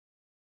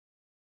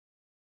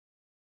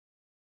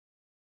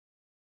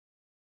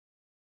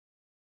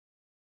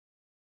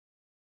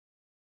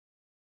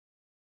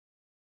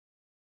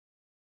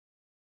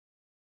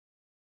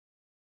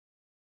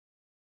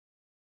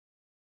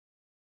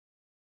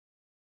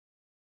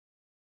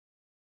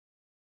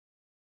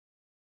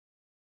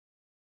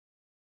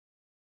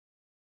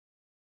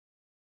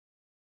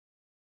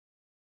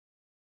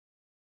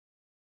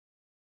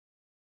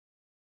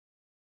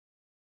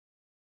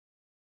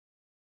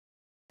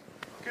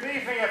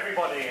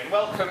everybody, and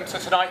welcome to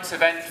tonight's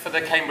event for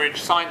the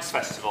Cambridge Science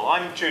Festival.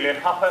 I'm Julian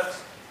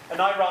Huppert, and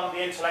I run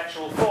the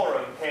Intellectual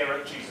Forum here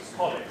at Jesus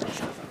College.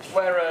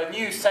 We're a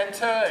new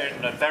centre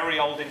in a very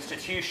old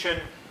institution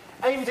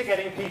aimed at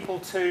getting people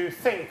to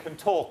think and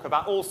talk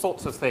about all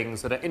sorts of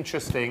things that are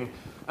interesting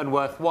and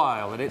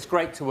worthwhile, and it's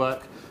great to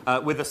work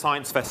with the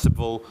Science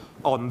Festival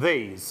on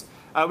these.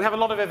 We have a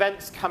lot of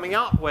events coming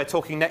up. We're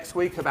talking next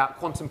week about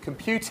quantum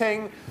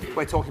computing.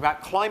 We're talking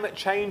about climate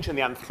change and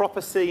the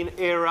Anthropocene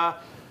era.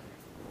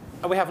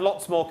 And we have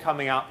lots more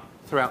coming up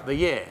throughout the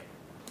year.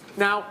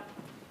 Now,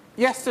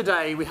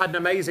 yesterday we had an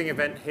amazing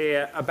event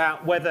here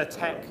about whether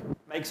tech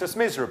makes us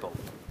miserable.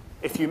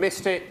 If you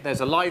missed it,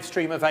 there's a live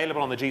stream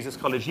available on the Jesus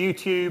College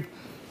YouTube.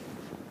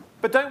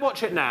 But don't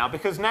watch it now,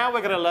 because now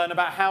we're going to learn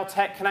about how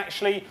tech can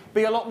actually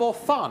be a lot more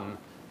fun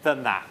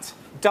than that.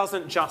 It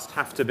doesn't just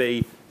have to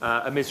be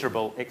a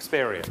miserable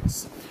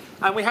experience.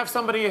 And we have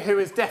somebody who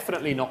is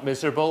definitely not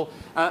miserable,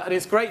 and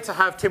it's great to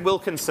have Tim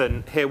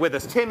Wilkinson here with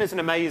us. Tim is an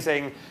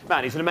amazing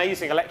man. He's an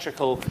amazing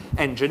electrical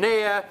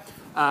engineer.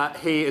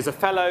 He is a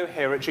fellow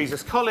here at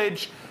Jesus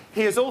College.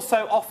 He has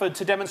also offered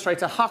to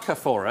demonstrate a haka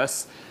for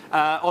us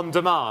on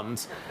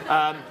demand,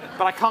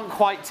 but I can't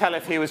quite tell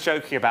if he was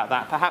joking about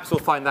that. Perhaps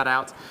we'll find that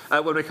out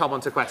when we come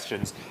on to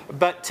questions.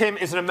 But Tim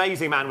is an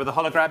amazing man with a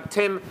hologram.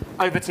 Tim,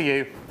 over to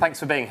you.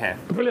 Thanks for being here.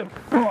 Brilliant.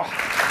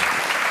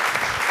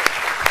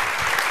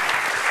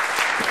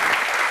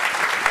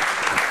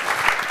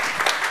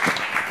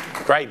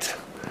 Great.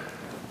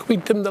 Could we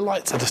dim the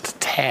lights just a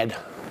tad?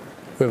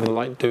 Whoever the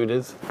light dude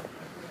is.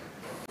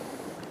 I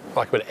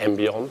like a bit of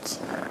ambience.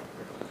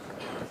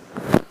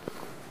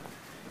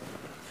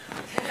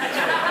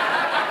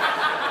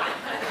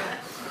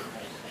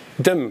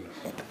 Dim.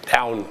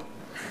 Down.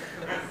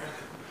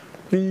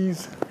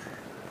 Please.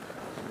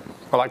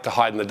 I like to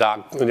hide in the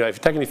dark. Anyway, if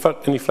you take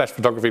any flash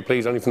photography,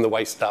 please, only from the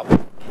waist up.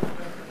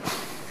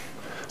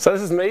 So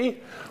this is me.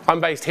 I'm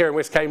based here in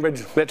West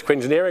Cambridge, electrical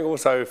engineering,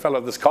 also a fellow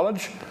of this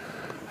college.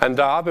 And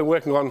I've been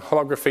working on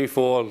holography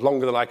for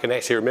longer than I can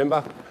actually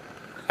remember.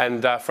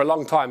 And for a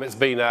long time, it's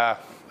been a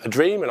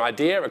dream, an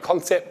idea, a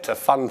concept, a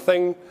fun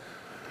thing.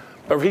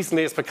 But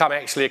recently, it's become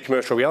actually a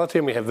commercial reality.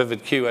 And we have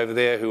VividQ over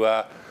there, who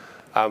are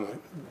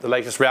the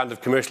latest round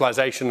of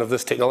commercialization of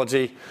this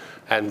technology.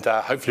 And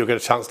hopefully, you'll get a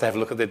chance to have a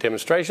look at their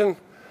demonstration. And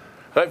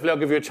hopefully, I'll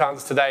give you a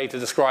chance today to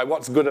describe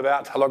what's good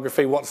about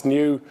holography, what's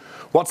new,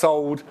 what's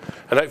old.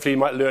 And hopefully, you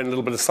might learn a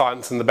little bit of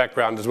science in the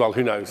background as well.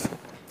 Who knows?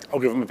 I'll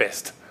give it my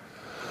best.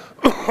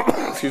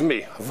 Excuse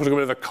me, I've got a bit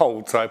of a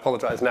cold, so I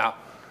apologise now.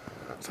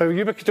 So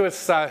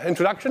ubiquitous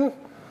introduction.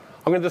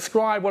 I'm going to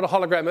describe what a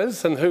hologram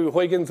is and who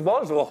Huygens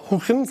was, or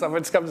Wilkinson,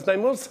 I've discovered his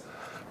name was,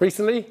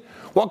 recently.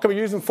 What can we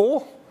use them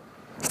for?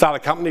 Start a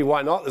company,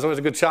 why not? There's always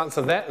a good chance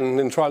of that, and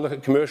then try and look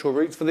at commercial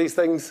routes for these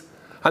things.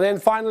 And then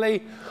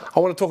finally, I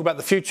want to talk about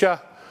the future,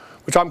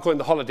 which I'm calling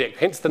the holodeck,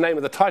 hence the name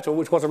of the title,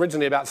 which was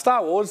originally about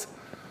Star Wars,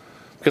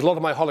 because a lot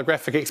of my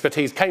holographic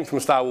expertise came from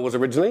Star Wars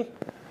originally.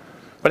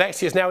 But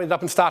actually, it's now ended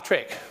up in Star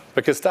Trek,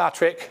 because Star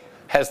Trek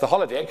has the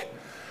holodeck.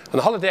 And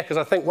the holodeck is,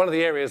 I think, one of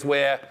the areas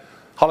where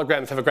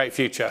holograms have a great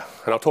future.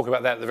 And I'll talk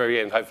about that at the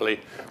very end, hopefully,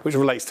 which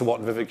relates to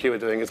what VividQ are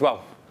doing as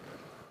well.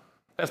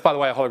 That's, by the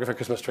way, a holographic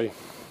Christmas tree.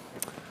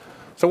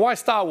 So why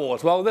Star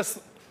Wars? Well,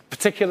 this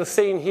particular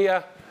scene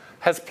here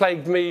has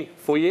plagued me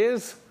for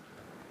years.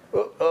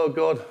 Oh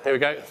God, here we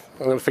go.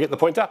 I'm going to forget the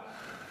pointer.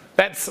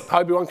 That's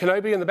Obi-Wan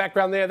Kenobi in the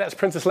background there. That's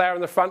Princess Leia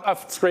in the front.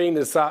 Off the screen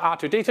is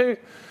R2-D2.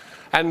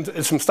 And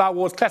it's from Star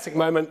Wars, classic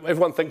moment.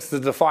 Everyone thinks it's the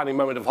defining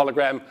moment of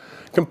hologram.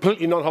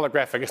 Completely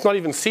non-holographic. It's not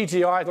even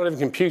CGI, it's not even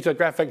computer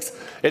graphics.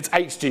 It's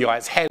HGI,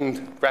 it's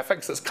hand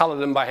graphics. It's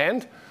coloured in by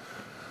hand.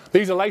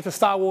 These are later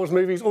Star Wars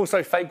movies,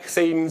 also fake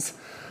scenes.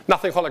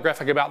 Nothing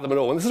holographic about them at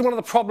all. And this is one of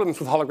the problems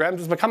with holograms.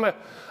 It's become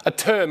a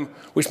term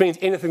which means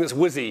anything that's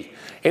whizzy,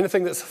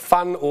 anything that's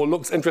fun or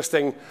looks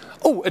interesting.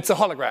 Oh, it's a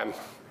hologram.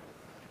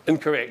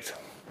 Incorrect.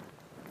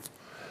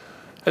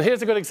 And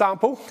here's a good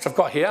example, which I've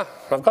got here.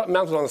 I've got it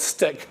mounted on a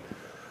stick,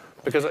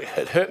 because it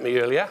hurt me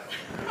earlier.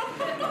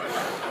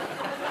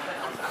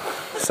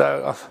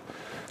 So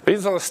the reason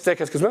it's on a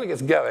stick is because when it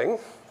gets going,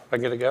 if I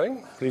get it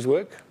going, please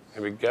work.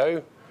 Here we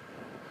go.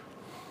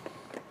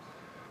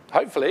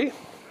 Hopefully,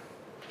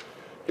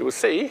 you will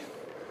see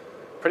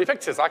pretty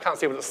pictures. I can't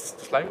see what it's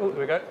displaying. Oh,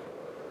 there we go.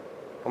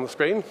 On the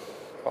screen.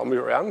 I'll move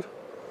it around.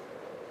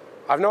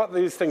 I know what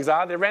these things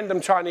are. They're random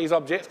Chinese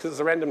objects, because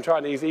it's a random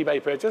Chinese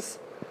eBay purchase.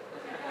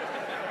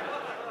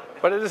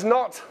 But it is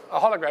not a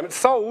hologram. It's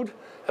sold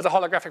as a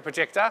holographic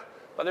projector,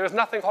 but there is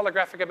nothing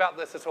holographic about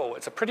this at all.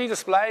 It's a pretty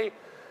display.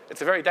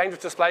 It's a very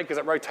dangerous display because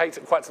it rotates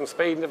at quite some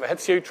speed, and if it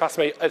hits you, trust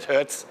me, it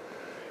hurts.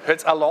 It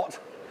hurts a lot.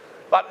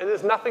 But it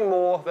is nothing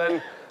more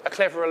than a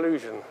clever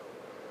illusion.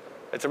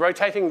 It's a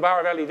rotating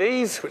bar of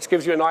LEDs, which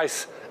gives you a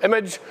nice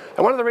image.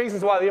 And one of the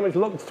reasons why the image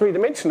looks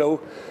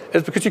three-dimensional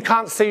is because you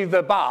can't see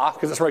the bar,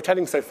 because it's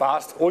rotating so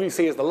fast. All you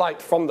see is the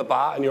light from the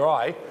bar in your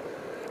eye.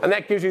 And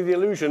that gives you the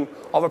illusion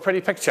of a pretty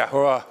picture,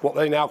 or what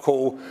they now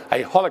call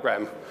a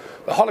hologram.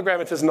 A hologram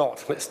it is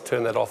not. Let's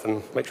turn that off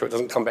and make sure it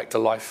doesn't come back to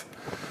life.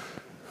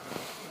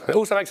 It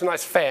also makes a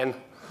nice fan.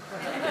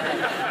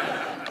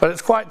 But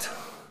it's quite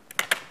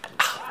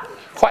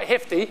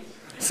hefty,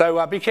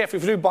 so be careful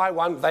if you do buy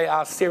one. They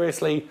are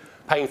seriously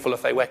painful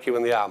if they whack you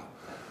in the arm.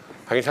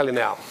 I can tell you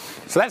now.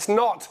 So that's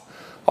not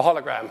a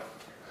hologram.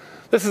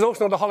 This is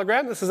also not a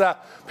hologram. This is a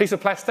piece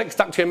of plastic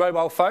stuck to your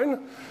mobile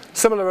phone.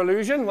 Similar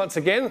illusion, once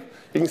again.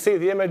 You can see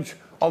the image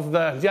of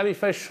the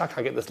jellyfish. I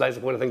can't get this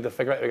laser pointer thing to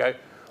figure out. There we go.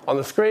 On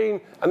the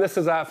screen. And this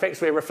is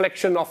effectively a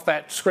reflection off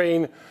that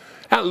screen.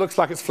 And it looks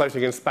like it's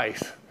floating in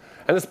space.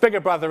 And its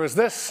bigger brother is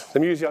this, the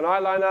Museon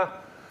eyeliner,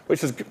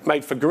 which is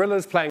made for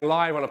gorillas playing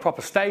live on a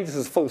proper stage. This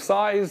is full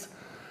size.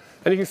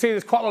 And you can see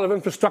there's quite a lot of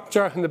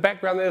infrastructure in the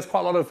background. There's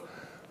quite a lot of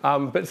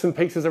bits and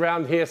pieces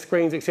around here,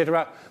 screens,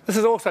 etc. This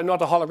is also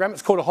not a hologram.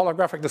 It's called a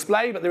holographic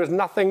display, but there is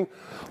nothing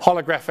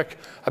holographic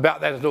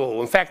about that at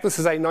all. In fact, this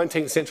is a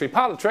 19th century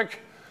parlor trick,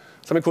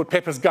 something called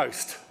Pepper's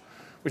Ghost,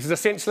 which is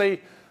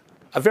essentially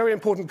a very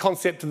important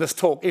concept to this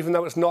talk, even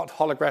though it's not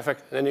holographic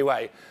in any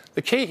way.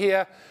 The key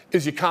here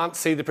is you can't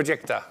see the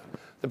projector.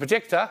 The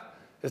projector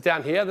is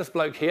down here, this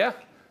bloke here,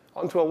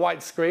 onto a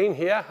white screen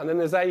here, and then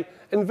there's an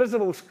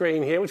invisible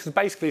screen here, which is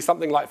basically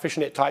something like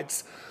fishnet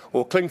tights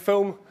or cling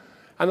film.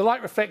 And the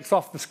light reflects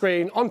off the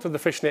screen onto the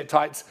fishnet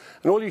tights,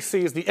 and all you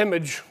see is the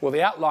image, or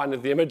the outline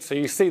of the image. So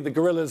you see the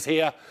gorillas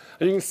here,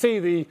 and you can see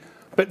the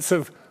bits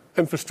of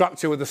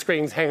infrastructure with the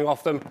screens hanging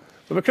off them.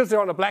 But because they're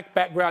on a black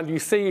background, you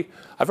see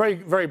a very,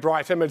 very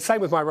bright image.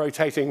 Same with my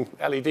rotating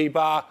LED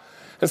bar.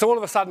 And so all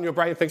of a sudden your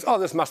brain thinks, oh,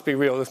 this must be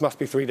real, this must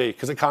be 3D,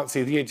 because it can't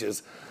see the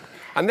edges.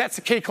 And that's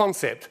a key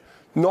concept,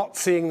 not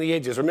seeing the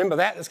edges. Remember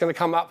that, it's going to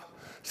come up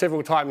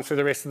several times through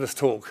the rest of this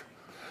talk.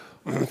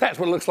 That's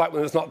what it looks like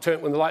when it's not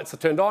turned, when the lights are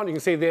turned on. You can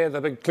see there the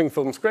big cling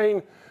film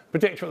screen,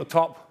 projector at the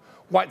top,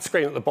 white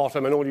screen at the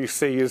bottom, and all you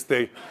see is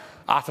the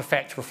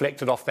artifact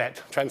reflected off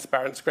that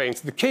transparent screen.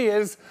 So the key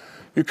is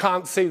you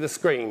can't see the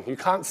screen. You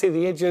can't see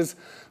the edges,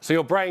 so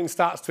your brain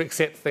starts to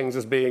accept things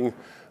as being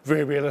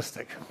very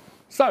realistic.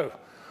 So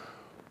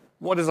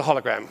what is a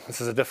hologram? This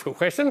is a difficult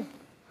question.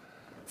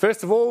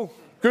 First of all,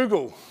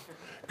 Google.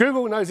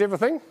 Google knows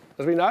everything,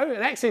 as we know,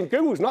 and actually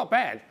Google's not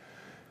bad.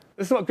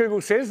 This is what Google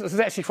says. This is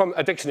actually from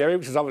a dictionary,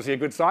 which is obviously a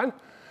good sign.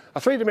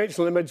 A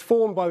three-dimensional image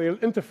formed by the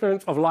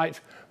interference of light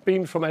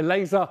beamed from a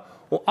laser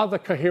or other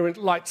coherent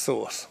light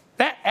source.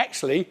 That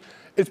actually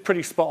is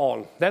pretty spot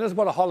on. That is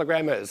what a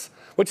hologram is,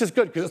 which is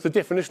good because it's the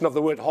definition of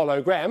the word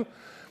hologram,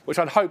 which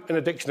I'd hope in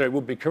a dictionary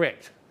would be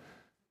correct.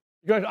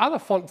 You go to other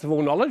fonts of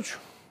all knowledge,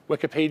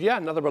 Wikipedia,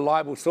 another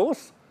reliable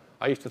source.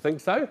 I used to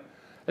think so.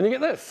 And you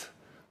get this.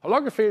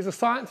 Holography is the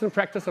science and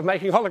practice of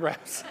making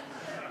holograms.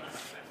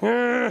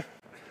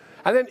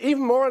 And then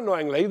even more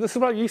annoyingly, this is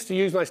what I used to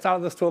use when I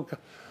started this talk a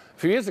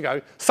few years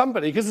ago.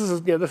 Somebody, because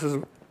this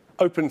is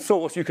open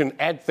source, you can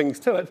add things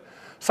to it.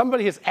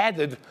 Somebody has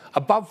added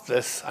above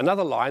this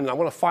another line, and I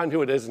want to find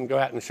who it is and go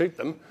out and shoot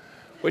them,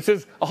 which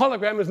is a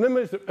hologram is an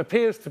image that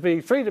appears to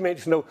be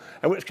three-dimensional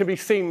and which can be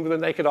seen with the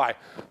naked eye.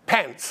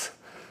 Pants.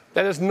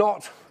 That is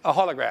not a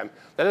hologram.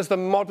 That is the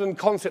modern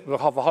concept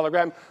of a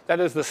hologram.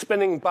 That is the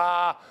spinning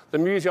bar, the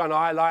Museon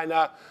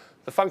eyeliner,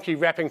 the funky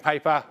wrapping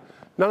paper.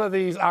 None of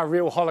these are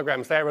real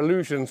holograms. They are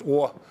illusions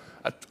or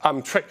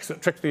tricks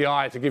that trick the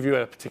eye to give you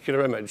a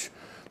particular image.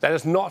 That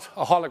is not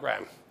a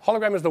hologram.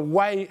 Hologram is the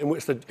way in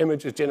which the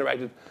image is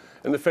generated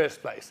in the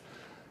first place.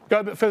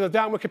 Go a bit further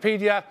down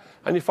Wikipedia,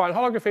 and you find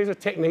holography is a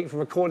technique for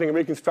recording and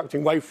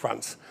reconstructing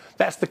wavefronts.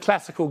 That's the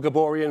classical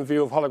Gaborian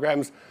view of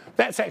holograms.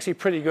 That's actually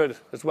pretty good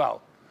as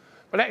well.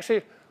 But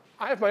actually,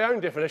 I have my own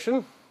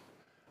definition,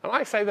 and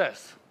I say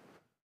this.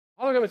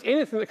 Hologram is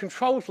anything that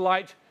controls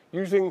light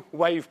using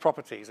wave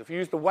properties. If you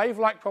use the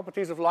wave-like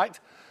properties of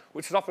light,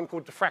 which is often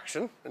called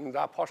diffraction in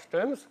posh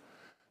terms,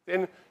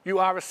 then you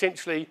are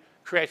essentially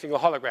creating a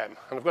hologram.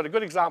 And I've got a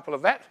good example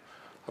of that.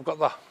 I've got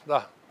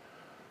the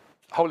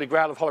holy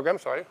grail of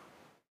holograms, sorry.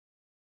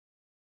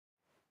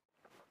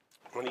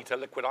 I need to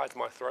liquidize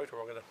my throat or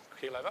I'm going to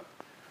keel over.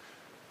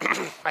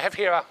 I have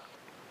here a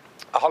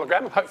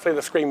hologram. Hopefully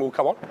the screen will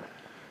come on.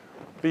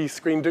 The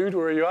screen dude,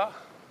 where you are.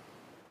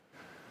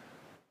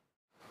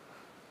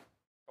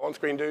 Go on,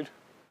 screen dude.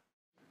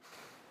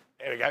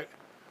 There we go.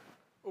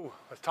 Oh,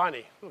 it's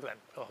tiny. Look at that.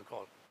 Oh,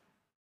 God.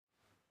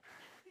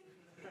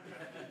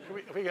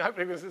 we can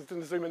hopefully this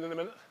can zoom in a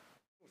minute.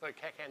 Also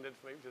cack-handed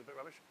for me, which is a bit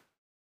rubbish.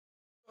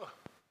 Oh,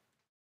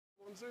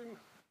 one zoom.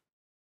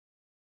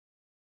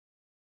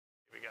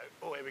 Here we go.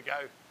 Oh, here we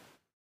go.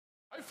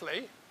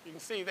 Hopefully, you can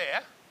see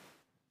there.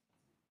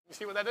 You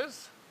see what that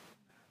is?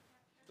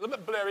 A little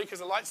bit blurry because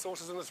the light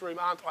sources in this room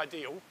aren't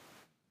ideal.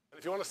 And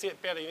if you want to see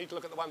it better, you need to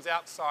look at the ones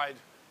outside.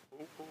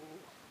 Ooh,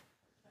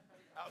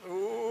 ooh.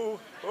 Ooh,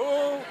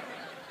 ooh.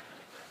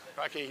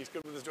 Okay, he's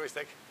good with his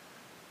joystick.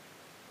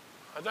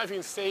 I don't know if you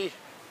can see.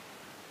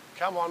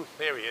 Come on,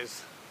 there he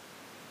is.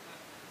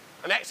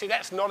 And actually,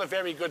 that's not a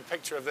very good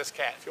picture of this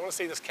cat. If you want to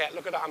see this cat,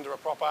 look at it under a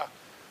proper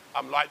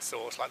light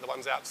source, like the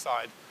ones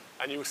outside,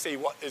 and you'll see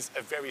what is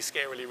a very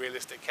scarily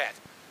realistic cat.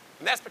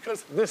 And that's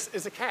because this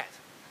is a cat.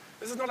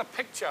 This is not a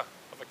picture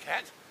of a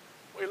cat.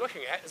 What you're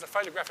looking at is a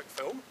photographic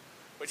film,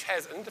 which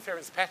has an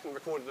interference pattern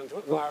recorded into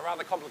it by a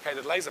rather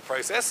complicated laser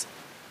process.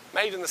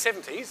 made in the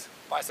 70s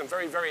by some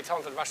very, very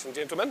talented Russian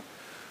gentlemen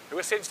who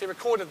essentially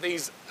recorded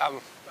these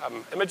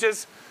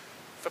images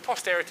for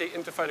posterity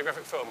into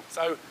photographic film.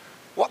 So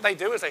what they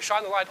do is they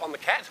shine the light on the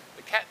cat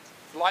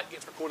light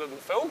gets recorded in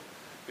the film,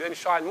 you then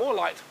shine more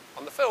light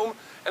on the film,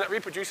 and it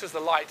reproduces the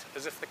light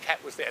as if the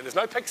cat was there. There's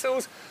no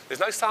pixels, there's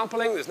no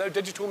sampling, there's no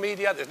digital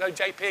media, there's no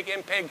JPEG,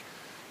 MPEG,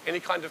 any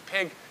kind of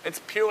PEG. It's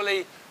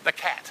purely the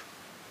cat.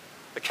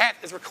 The cat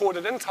is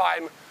recorded in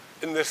time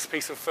in this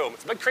piece of film.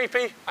 It's a bit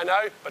creepy, I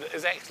know, but it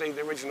is actually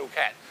the original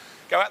cat.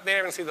 Go out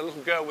there and see the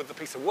little girl with the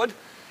piece of wood,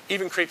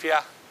 even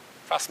creepier,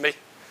 trust me.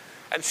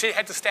 And she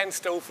had to stand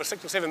still for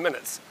 6 or 7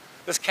 minutes.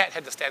 This cat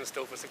had to stand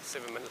still for 6 or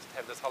 7 minutes to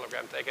have this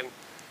hologram taken.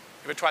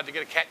 Ever tried to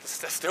get a cat to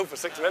stand still for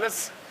 6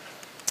 minutes?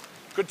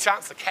 Good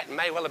chance the cat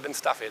may well have been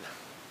stuffed.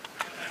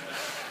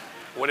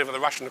 Whatever the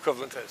Russian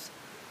equivalent is.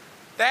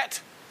 That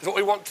is what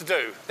we want to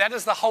do. That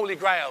is the holy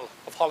grail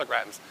of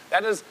holograms.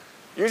 That is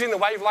using the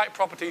wave-light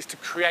properties to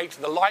create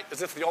the light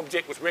as if the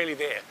object was really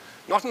there.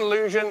 Not an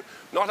illusion,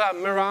 not a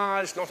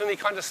mirage, not any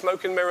kind of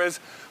smoke and mirrors,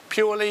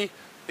 purely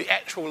the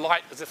actual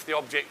light as if the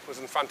object was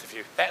in front of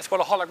you. That's what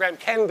a hologram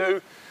can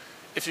do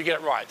if you get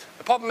it right.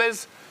 The problem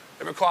is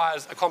it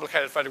requires a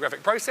complicated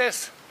photographic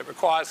process, it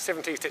requires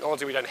 70s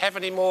technology we don't have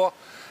anymore,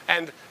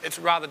 and it's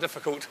rather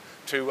difficult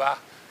to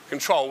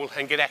control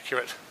and get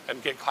accurate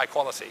and get high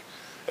quality.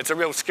 It's a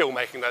real skill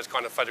making those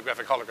kind of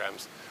photographic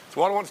holograms.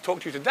 So what I want to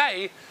talk to you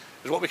today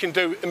is what we can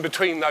do in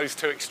between those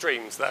two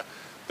extremes. The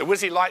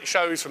whizzy light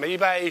shows from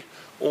eBay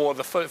or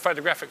the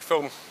photographic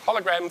film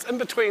holograms. In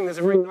between, there's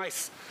a very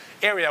nice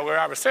area where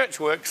our research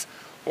works,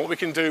 what we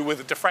can do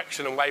with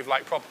diffraction and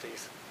wave-like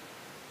properties.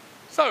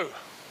 So,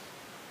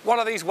 what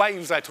are these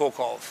waves I talk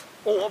of?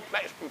 Or,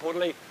 most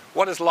importantly,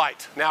 what is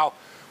light? Now,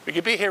 we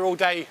could be here all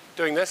day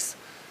doing this,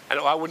 and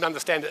I wouldn't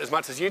understand it as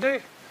much as you do.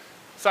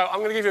 So I'm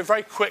going to give you a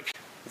very quick,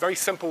 very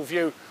simple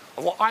view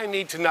of what I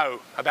need to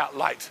know about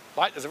light.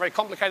 Light is a very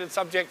complicated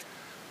subject,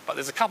 but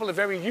there's a couple of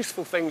very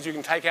useful things you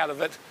can take out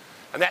of it,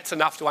 and that's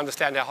enough to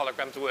understand how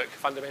holograms work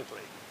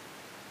fundamentally.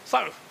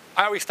 So,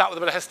 I always start with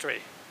a bit of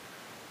history.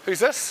 Who's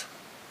this?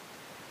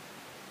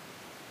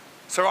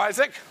 Sir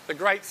Isaac, the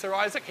great Sir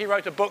Isaac. He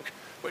wrote a book,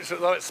 which,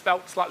 although it's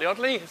spelt slightly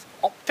oddly, is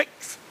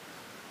Optics,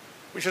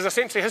 which is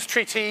essentially his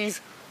treatise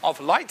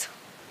of light,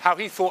 how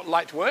he thought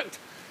light worked.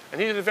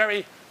 And he did a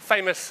very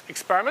famous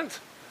experiment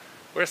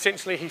where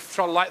essentially he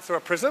shone light through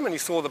a prism and he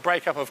saw the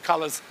breakup of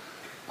colours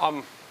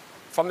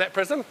from that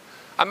prism.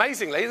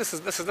 Amazingly, this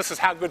is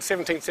how good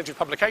 17th century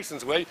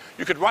publications were.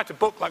 You could write a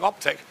book like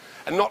Optic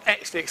and not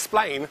actually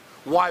explain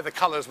why the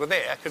colours were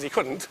there, because he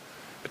couldn't.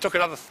 It took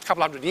another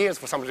couple hundred years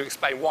for somebody to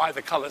explain why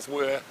the colours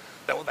were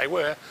what they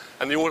were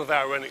and the order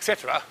they were in,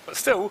 etc. But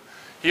still,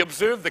 he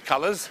observed the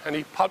colours and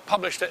he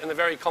published it in a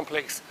very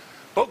complex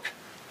book.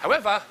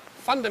 However,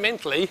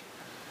 fundamentally,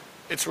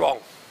 it's wrong.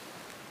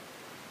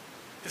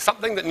 It's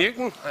something that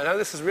Newton, I know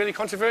this is really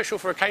controversial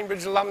for a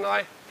Cambridge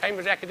alumni,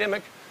 Cambridge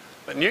academic,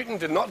 but Newton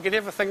did not get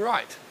everything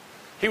right.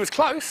 He was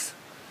close,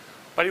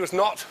 but he was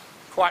not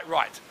quite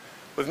right.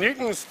 With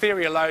Newton's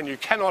theory alone, you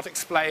cannot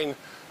explain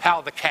how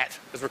the cat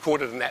is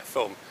recorded in that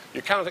film.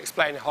 You cannot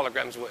explain how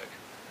holograms work.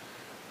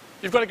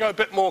 You've got to go a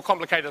bit more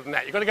complicated than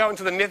that. You've got to go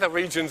into the nether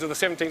regions of the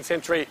 17th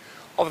century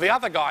of the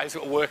other guys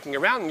that were working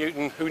around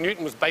Newton, who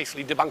Newton was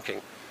basically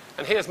debunking.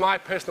 And here's my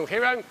personal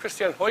hero,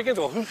 Christian Huygens,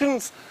 or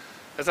Huygens,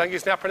 as I think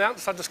it's now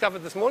pronounced, I discovered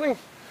this morning.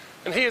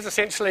 And he is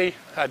essentially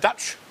a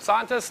Dutch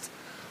scientist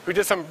who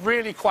did some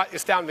really quite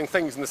astounding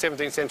things in the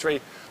 17th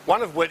century,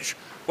 one of which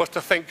was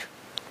to think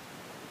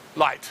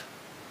light,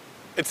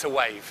 it's a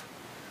wave,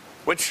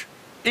 which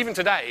even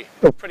today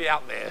is pretty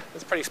out there.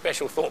 It's a pretty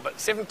special thought, but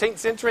 17th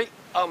century,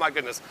 oh my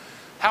goodness.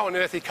 How on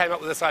earth he came up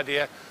with this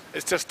idea,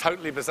 it's just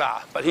totally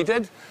bizarre. But he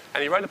did,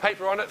 and he wrote a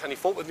paper on it, and he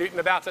fought with Newton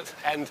about it,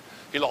 and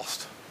he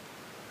lost.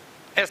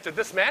 As did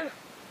this man,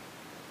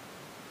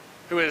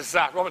 who is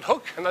Robert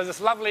Hooke, and there's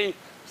this lovely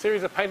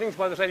series of paintings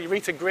by this lady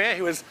Rita Greer,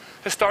 who has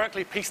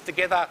historically pieced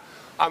together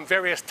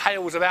various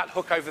tales about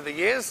Hooke over the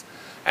years,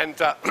 and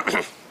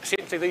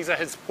essentially these are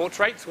his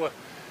portraits.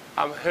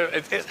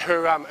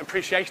 Her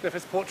appreciation of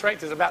his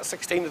portraits is about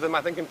 16 of them,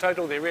 I think, in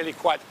total. They're really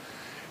quite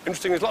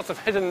interesting. There's lots of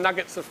hidden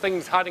nuggets of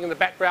things hiding in the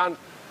background,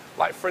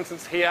 like, for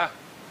instance, here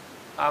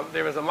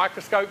there is a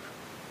microscope.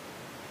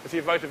 He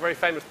wrote a very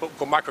famous book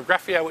called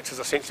Micrographia, which is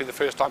essentially the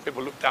first time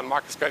people looked down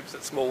microscopes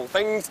at small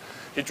things.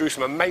 He drew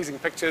some amazing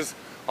pictures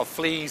of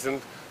fleas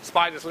and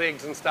spiders'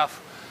 legs and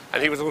stuff,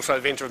 and he was also the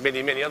inventor of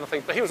many, many other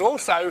things. But he was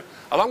also,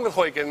 along with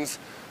Huygens,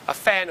 a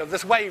fan of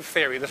this wave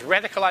theory, this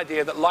radical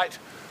idea that light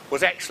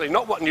was actually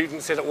not what Newton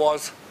said it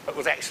was, but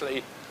was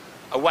actually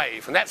a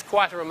wave. And that's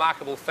quite a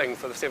remarkable thing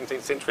for the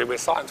 17th century, where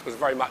science was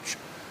very much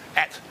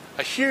at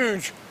a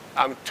huge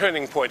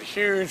turning point, a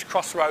huge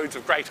crossroads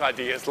of great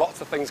ideas.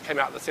 Lots of things came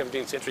out in the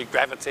 17th century,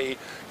 gravity,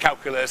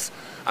 calculus,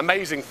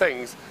 amazing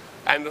things.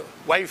 And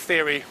wave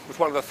theory was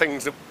one of the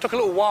things that took a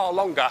little while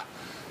longer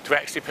to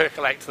actually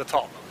percolate to the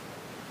top.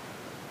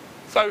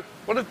 So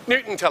what did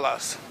Newton tell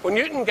us? Well,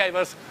 Newton gave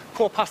us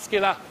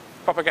corpuscular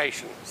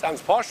propagation.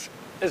 Sounds posh,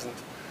 isn't?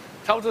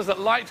 tells us that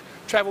light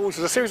travels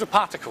as a series of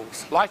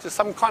particles. Light is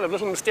some kind of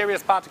little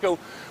mysterious particle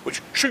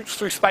which shoots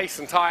through space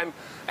and time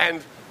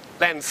and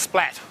lands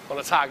splat on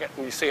a target,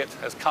 and you see it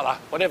as colour,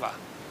 whatever.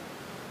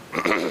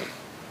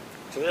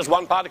 So there's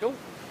one particle,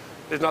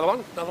 there's another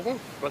one, another one,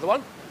 another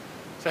one.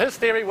 So his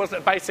theory was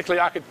that basically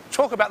I could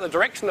talk about the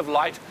direction of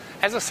light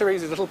as a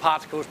series of little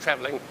particles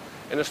travelling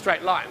in a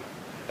straight line.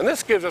 And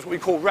this gives us what we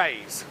call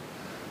rays.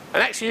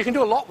 And actually you can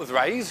do a lot with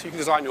rays. You can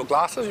design your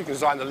glasses, you can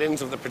design the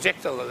lens of the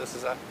projector, although this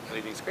is a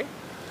LED screen.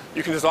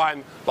 You can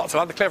design lots of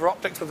other clever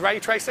optics with ray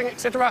tracing,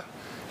 etc.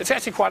 It's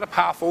actually quite a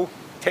powerful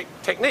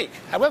technique.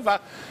 However,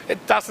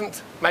 it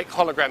doesn't make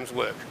holograms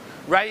work.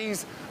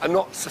 Rays are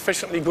not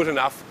sufficiently good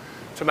enough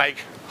to make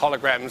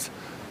holograms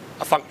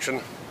a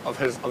function of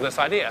this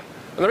idea.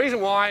 And the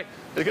reason why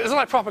is as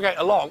I propagate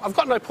along, I've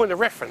got no point of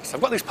reference.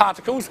 I've got these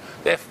particles,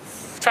 they're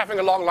travelling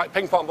along like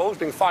ping pong balls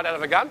being fired out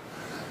of a gun,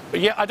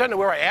 but yet I don't know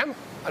where I am.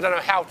 I don't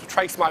know how to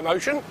trace my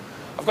motion.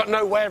 I've got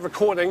no way of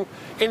recording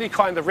any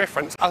kind of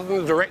reference other than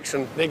the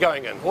direction they're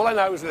going in. All I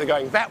know is that they're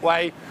going that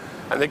way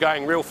and they're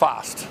going real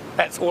fast.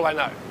 That's all I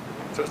know.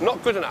 So it's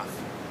not good enough.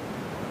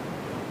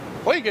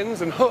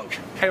 Huygens and Hooke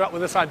came up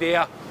with this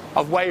idea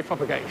of wave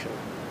propagation.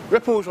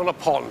 Ripples on a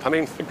pond. I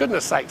mean, for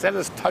goodness sakes, that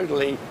is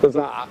totally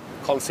bizarre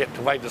concept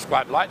of way to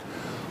describe light.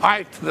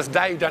 I, to this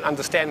day, don't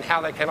understand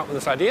how they came up with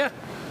this idea.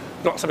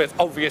 Not something that's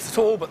obvious at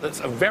all, but it's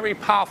a very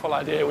powerful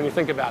idea when you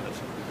think about it.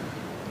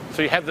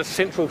 So you have this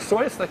central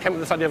source. They came up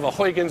with this idea of a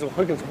Huygens or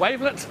Huygens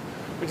wavelet,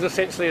 which is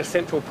essentially a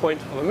central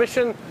point of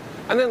emission,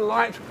 and then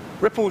light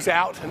ripples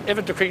out in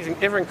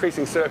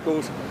ever-increasing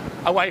circles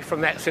away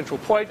from that central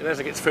point, and as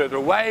it gets further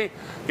away,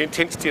 the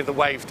intensity of the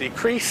waves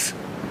decrease,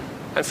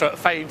 and so it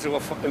fades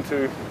off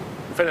into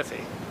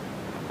infinity.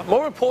 But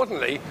more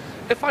importantly,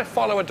 if I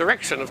follow a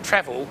direction of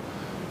travel,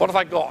 what have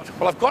I got?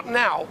 Well, I've got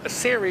now a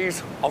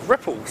series of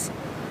ripples,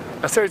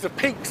 a series of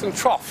peaks and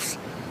troughs,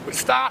 which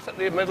start at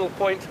the middle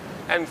point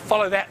and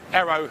follow that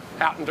arrow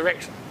out in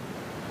direction.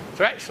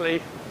 So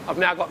actually, I've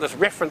now got this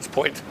reference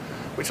point,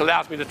 which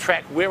allows me to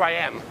track where I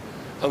am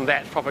on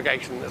that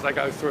propagation as I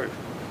go through.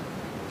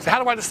 So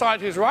how do I decide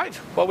who's right?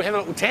 Well, we have a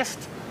little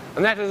test,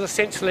 and that is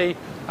essentially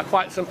a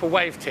quite simple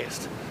wave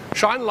test.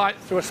 Shine light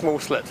through a small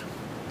slit.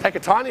 Take a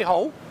tiny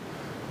hole,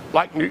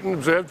 like Newton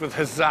observed with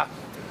his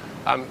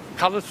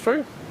colours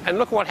through, and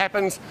look at what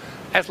happens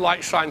as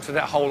light shines through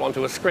that hole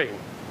onto a screen.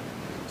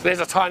 So there's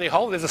a tiny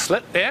hole, there's a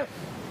slit there.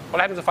 What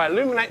happens if I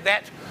illuminate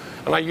that,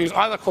 and I use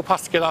either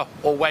corpuscular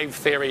or wave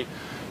theory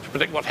to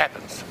predict what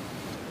happens?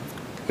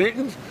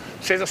 Newton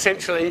says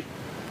essentially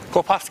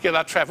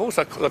corpuscular travel,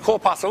 so the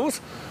corpuscles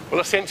will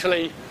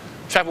essentially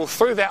travel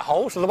through that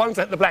hole. So the ones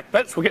that hit the black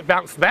bits will get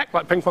bounced back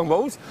like ping pong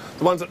balls.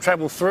 The ones that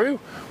travel through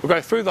will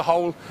go through the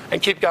hole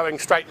and keep going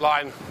straight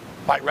line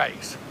like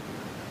rays.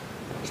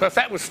 So if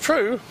that was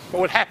true,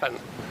 what would happen?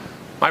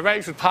 My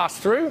rays would pass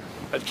through,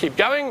 they'd keep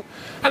going,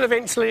 and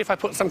eventually if I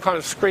put some kind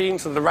of screen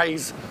so the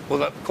rays or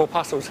the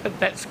corpuscles hit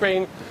that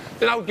screen,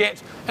 then I'll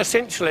get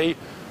essentially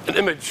an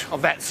image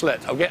of that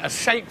slit. I'll get a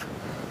shape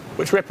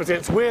which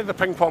represents where the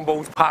ping pong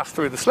balls pass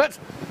through the slit,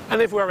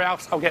 and everywhere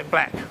else I'll get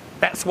black.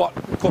 That's what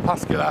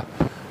corpuscular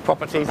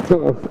properties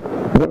tell us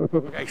about the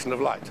propagation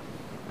of light.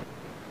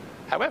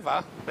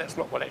 However, that's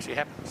not what actually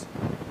happens.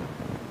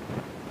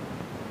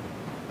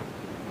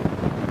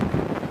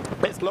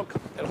 Let's look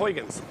at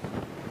Huygens.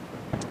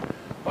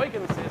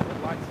 Huygens says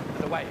that light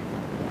is a wave.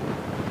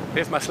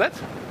 There's my slit.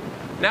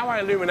 Now I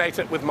illuminate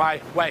it with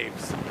my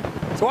waves.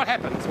 So what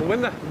happens? Well,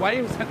 when the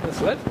waves hit the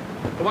slit,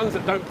 the ones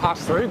that don't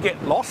pass through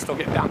get lost or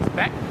get bounced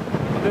back,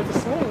 but there's a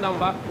small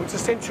number which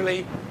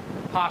essentially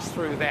pass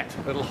through that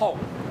little hole.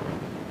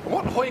 And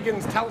what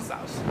Huygens tells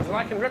us is that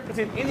I can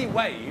represent any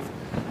wave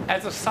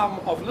as a sum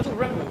of little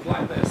ripples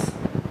like this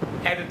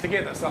added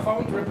together. So if I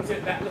want to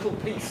represent that little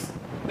piece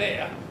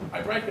there,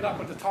 I break it up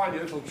into tiny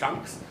little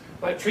chunks,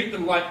 and I treat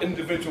them like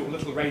individual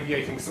little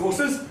radiating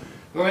sources, and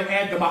then I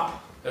add them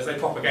up as they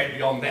propagate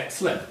beyond that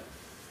slit.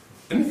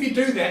 And if you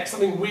do that,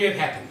 something weird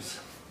happens.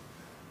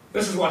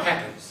 This is what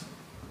happens.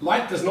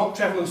 Light does not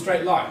travel in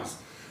straight lines.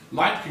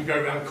 Light can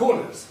go around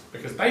corners,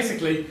 because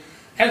basically,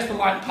 as the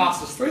light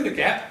passes through the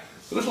gap,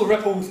 the little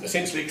ripples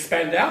essentially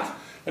expand out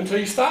until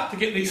you start to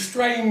get these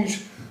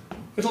strange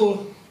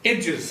little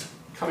edges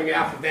coming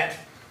out of that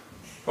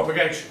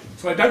propagation.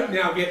 So I don't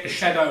now get a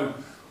shadow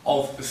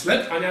of the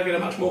slit, I now get a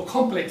much more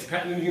complex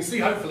pattern, and you can see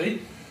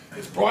hopefully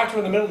it's brighter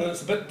in the middle, and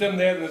it's a bit dim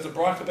there, and there's a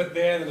brighter bit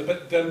there, and a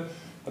bit dim,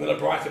 and then a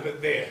brighter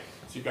bit there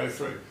as you go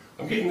through.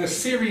 I'm getting this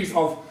series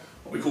of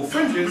what we call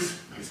fringes,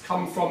 which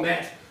come from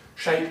that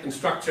shape and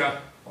structure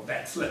of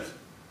that slit.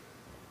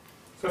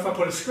 So if I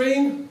put a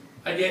screen,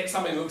 I get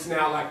something that looks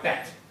now like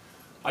that.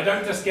 I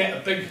don't just get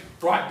a big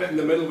bright bit in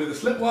the middle where the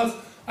slit was,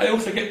 I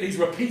also get these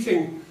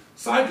repeating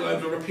side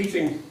lobes or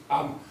repeating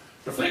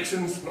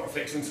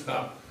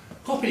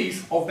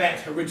copies of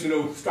that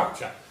original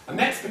structure. And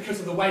that's because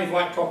of the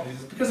wave-like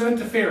properties, it's because of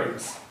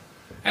interference.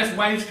 As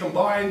waves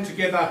combine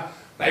together,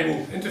 they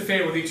will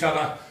interfere with each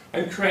other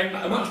and create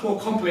a much more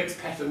complex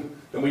pattern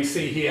than we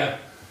see here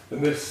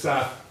in this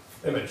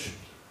image.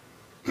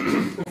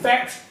 In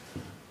fact,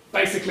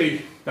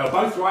 basically, they're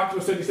both right to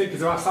a certain extent,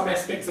 because there are some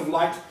aspects of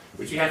light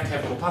which you have to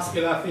have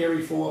corpuscular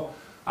theory for.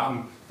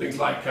 Things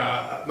like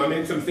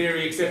momentum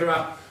theory,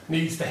 etc.,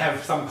 needs to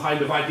have some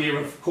kind of idea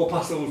of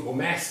corpuscles or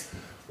mass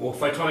or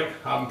photonic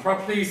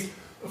properties.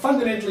 But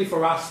fundamentally,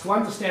 for us to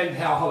understand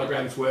how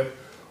holograms work,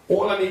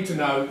 all I need to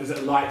know is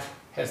that light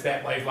has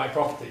that wave-like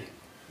property.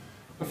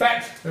 In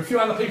fact, there are a few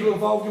other people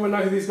involved. You want to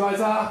know who these guys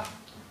are?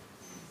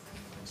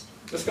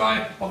 This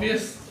guy,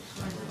 obvious?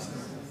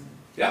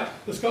 Yeah,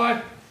 this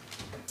guy?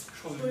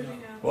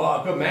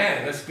 Wow, good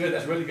man. That's good.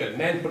 That's really good.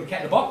 Man, put a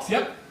cat in a box.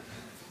 Yep.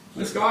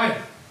 This guy,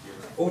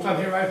 all-time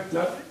hero.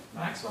 No.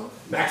 Maxwell.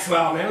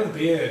 Maxwell, man with the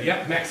beard.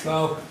 Yep,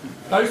 Maxwell.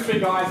 Those three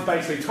guys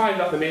basically tidied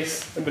up the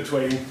mess in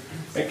between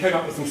and came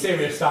up with some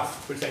serious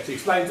stuff which actually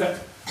explains it.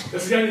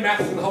 This is the only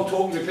maths in the whole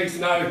talk. You're pleased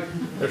to know.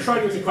 There's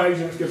Schrodinger's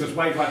equation, which gives us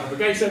wave-like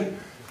propagation,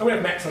 and we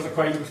have Maxwell's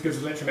equation, which gives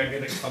us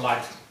electromagnetics for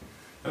light.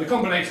 And the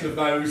combination of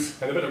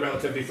those and a bit of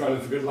relativity thrown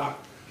in for good luck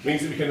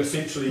means that we can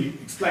essentially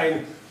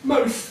explain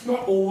most,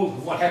 not all,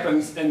 of what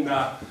happens in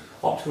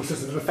optical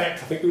systems. In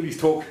fact, I think Uli's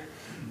talk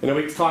in a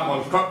week's time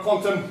on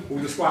quantum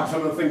will describe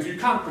some of the things you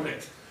can't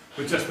predict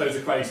with just those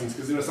equations,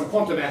 because there are some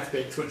quantum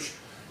aspects which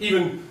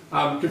even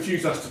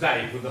confuse us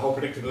today with the whole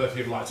predictability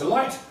of light. So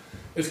light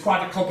is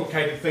quite a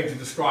complicated thing to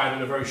describe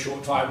in a very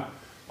short time.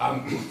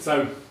 I'm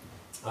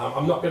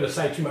not going to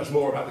say too much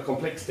more about the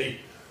complexity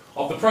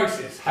of the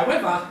process.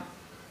 However,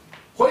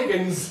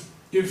 Huygens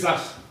gives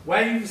us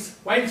waves,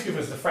 waves give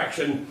us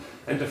diffraction,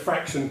 and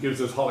diffraction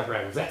gives us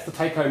holograms. That's the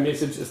take-home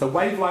message. It's the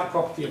wave-like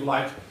property of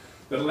light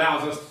that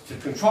allows us to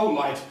control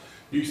light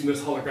using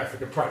this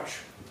holographic approach.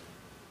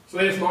 So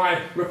there's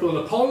my ripple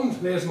in a pond,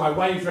 there's my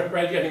wave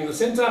radiating in the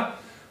centre.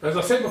 As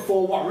I said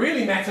before, what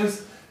really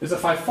matters is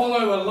if I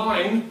follow a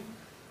line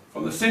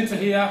from the centre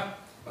here,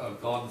 oh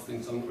god, this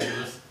thing's on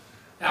this,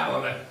 out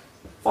on it.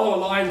 Follow a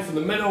line from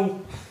the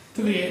middle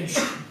to the edge.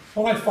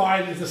 What I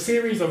find is a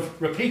series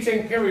of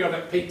repeating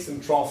periodic peaks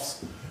and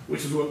troughs,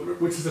 which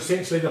is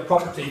essentially the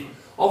property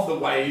of the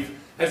wave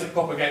as it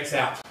propagates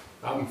out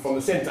from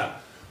the centre.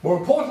 More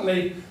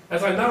importantly,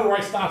 as I know where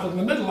I started in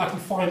the middle, I can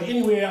find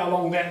anywhere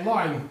along that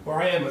line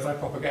where I am as I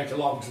propagate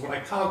along, which is what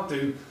I can't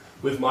do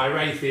with my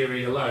ray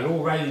theory alone.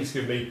 All rays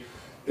give me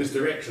is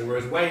direction,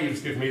 whereas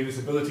waves give me this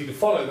ability to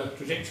follow the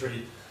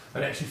trajectory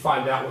and actually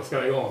find out what's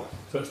going on.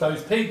 So it's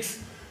those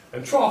peaks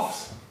and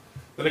troughs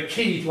that are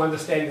key to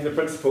understanding the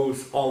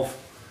principles of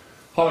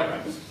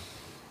holograms.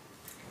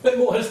 A bit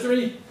more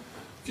history,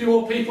 a few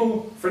more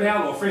people,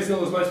 Fresnel, or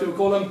Fresnel as most people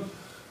call them,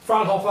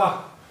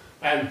 Fraunhofer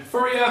and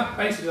Fourier,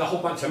 basically a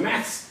whole bunch of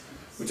maths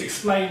which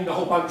explained a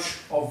whole bunch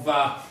of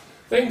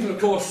things. And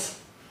of course,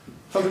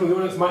 some people in the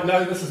audience might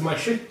know this is my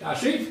sheet.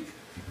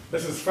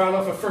 This is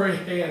Fraunhofer,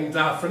 Fourier and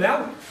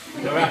Fresnel.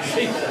 You know our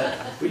sheet.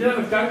 We did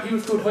have a goat, he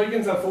was called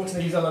Huygens,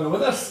 unfortunately he's no longer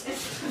with us.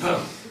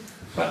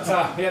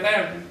 Yeah,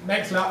 they're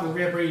Maxwell and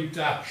rare breed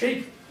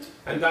sheep.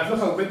 And if you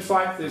look on the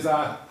website, there's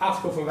an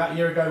article from about a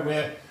year ago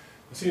where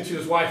essentially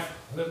his wife,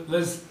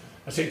 Liz,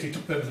 essentially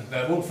took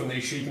the wool from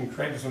these sheep and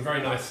created some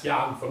very nice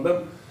yarn from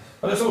them.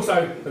 And there's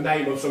also the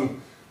name of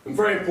some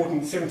very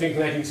important 17th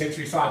and 18th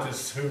century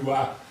scientists who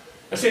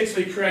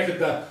essentially created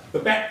the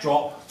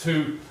backdrop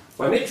to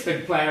my next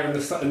big player in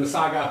the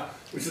saga,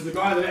 which is the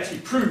guy that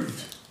actually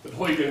proved that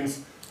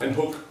Huygens and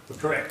Hooke were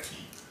correct.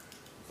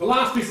 The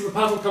last piece of the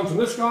puzzle comes from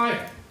this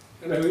guy.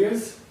 You know who he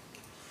is?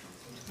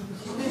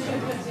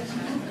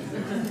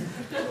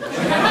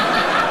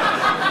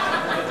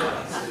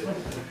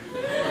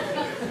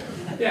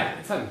 Yeah,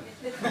 it's him.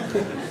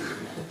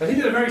 And he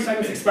did a very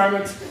famous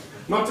experiment,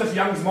 not just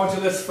Young's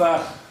modulus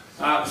for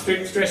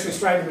stress and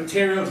strain of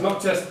materials,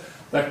 not just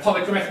the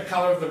polychromatic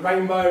colour of the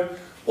rainbow,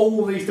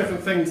 all these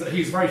different things that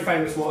he's very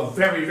famous for, a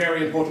very,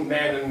 very important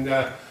man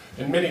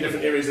in many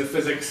different areas of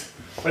physics.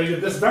 But he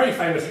did this very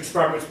famous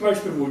experiment, which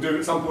most people will do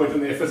at some point in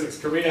their physics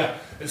career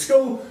at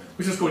school,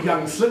 which is called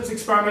Young's slits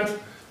experiment.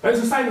 And it's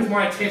the same as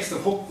my test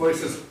of Hooke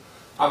versus,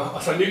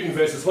 Newton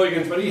versus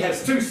Huygens, but he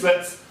has two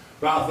slits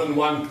rather than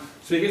one,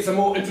 so you get some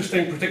more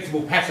interesting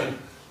predictable pattern,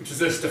 which is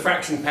this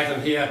diffraction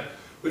pattern here,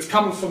 which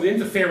comes from the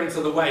interference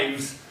of the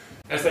waves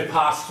as they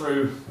pass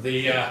through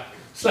the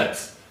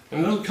slits.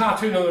 And a little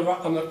cartoon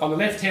on the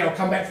left here, I'll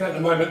come back to that in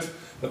a moment,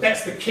 but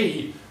that's the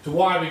key to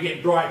why we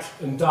get bright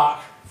and dark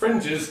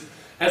fringes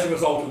as a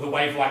result of the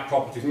wave-like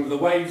properties. Remember,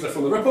 the waves are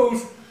from the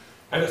ripples,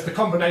 and it's the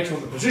combination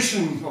of the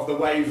position of the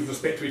waves with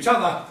respect to each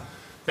other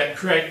that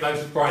create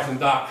those bright and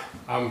dark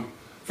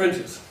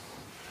fringes.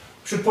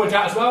 Should point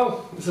out as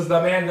well, this is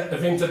the man that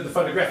invented the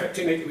photographic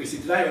technique that we see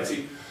today.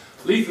 Obviously,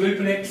 Leith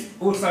Lupinet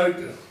also,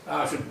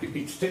 should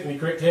be technically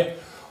correct here,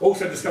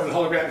 also discovered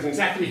holograms, and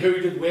exactly who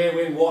did, where,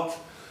 when, what.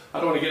 I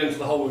don't want to get into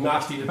the whole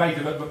nasty debate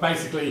of it, but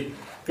basically,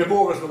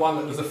 Gabor is the one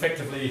that was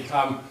effectively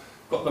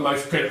got the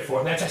most credit for it.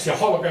 And that's actually a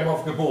hologram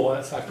of Gabor.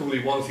 That's how cool he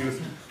was. He was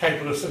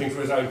capable of sitting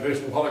for his own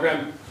personal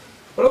hologram.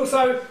 But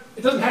also,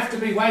 it doesn't have to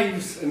be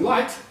waves in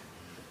light.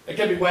 It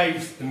can be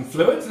waves in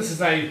fluids. This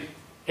is an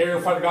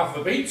aerial photograph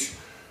of a beach.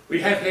 We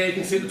have here, you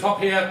can see at the top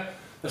here,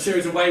 a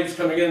series of waves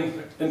coming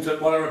into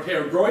what are a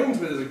pair of groins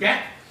where there's a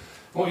gap.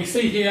 What you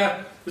see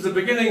here is the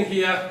beginning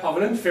here of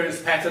an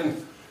interference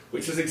pattern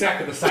which is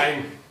exactly the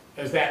same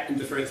as that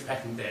interference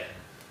pattern there.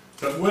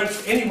 So it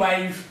works for any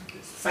wave,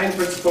 it's the same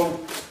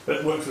principle, but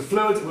it works with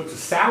fluids, it works with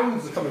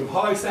sound. There's something with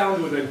hollow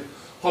sound, we're doing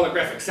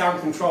holographic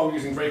sound control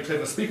using very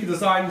clever speaker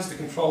designs to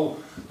control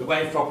the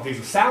wave properties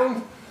of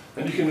sound,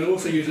 and you can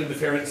also use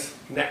interference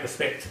in that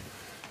respect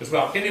as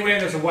well. Anywhere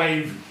there's a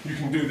wave, you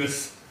can do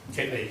this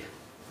technique.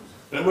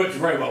 And it works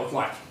very well with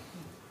light.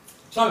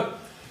 So,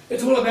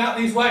 it's all about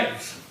these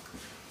waves.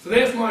 So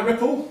there's my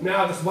ripple,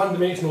 now this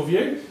one-dimensional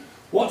view.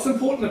 What's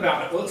important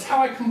about it? Well, it's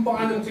how I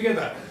combine them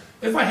together.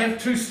 If I have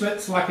two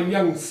slits, like in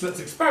Young's slits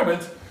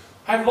experiment,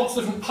 I have lots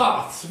of different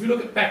paths. If you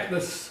look back at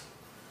this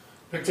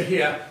picture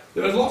here,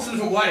 there are lots of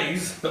different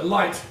ways that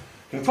light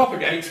can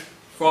propagate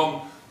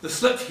from the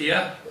slit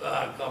here,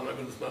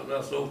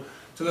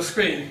 to the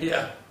screen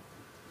here.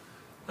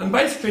 And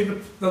basically,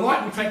 the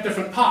light will take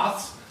different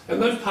paths, and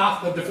those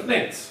paths have different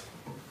lengths.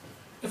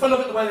 If I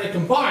look at the way they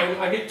combine,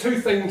 I get two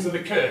things that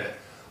occur.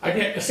 I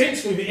get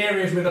essentially the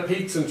areas where the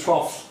peaks and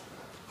troughs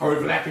are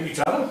overlapping each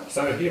other.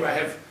 So here I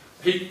have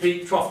peak,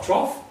 peak, trough,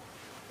 trough.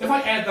 If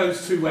I add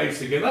those two waves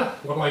together,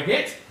 what do I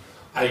get?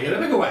 I get a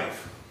bigger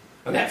wave.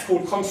 And that's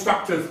called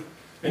constructive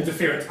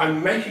interference.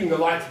 I'm making the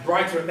light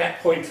brighter at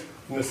that point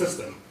in the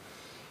system.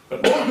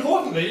 But more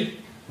importantly,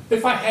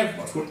 if I have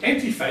what's called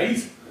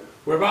antiphase,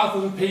 where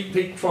rather than peak,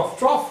 peak, trough,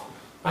 trough,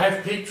 I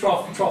have peak,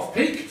 trough, trough,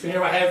 peak. So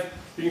here I have,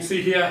 you can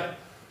see here,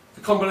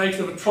 the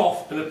combination of a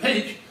trough and a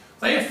peak.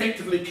 They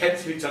effectively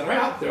cancel each other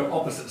out. They're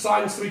opposite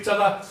signs to each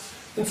other.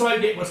 And so I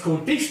get what's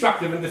called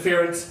destructive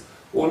interference,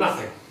 or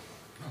nothing.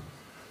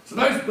 So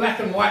those black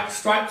and white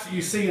stripes that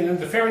you see in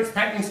interference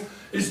patterns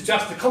is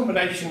just a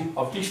combination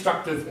of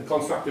destructive and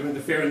constructive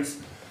interference.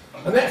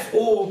 And that's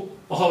all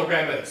a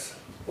hologram is.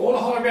 All a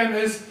hologram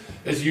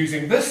is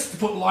using this to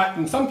put light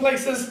in some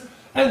places,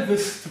 and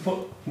this to put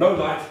no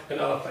light in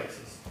other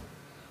places.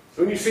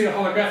 So when you see a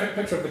holographic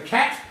picture of the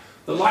cat,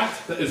 the light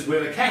that is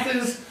where the cat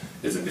is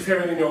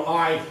interfering in your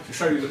eye to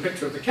show you the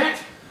picture of the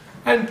cat,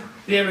 and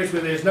the areas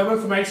where there's no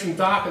information,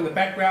 dark in the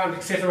background,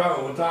 etc.,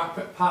 or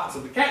dark parts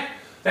of the cat,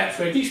 that's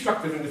where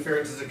destructive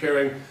interference is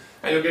occurring,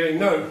 and you're getting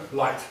no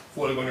light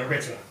falling on your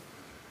retina.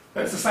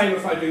 And it's the same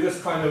if I do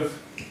this kind of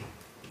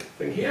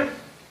thing here.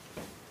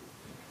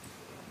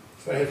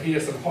 So I have here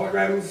some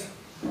holograms,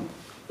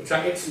 which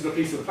I etched into a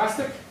piece of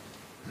plastic.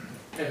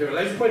 And here a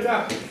laser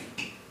pointer.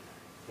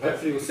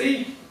 Hopefully you'll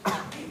see.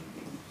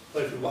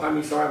 Those people behind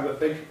me, sorry I'm a bit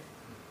big.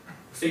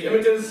 See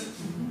images.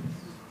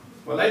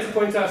 My laser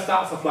pointer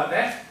starts off like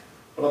that.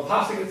 What I'm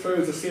passing it through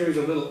is a series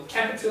of little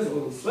apertures, or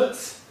little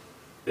slits.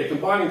 They're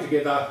combining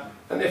together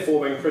and they're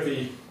forming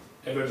pretty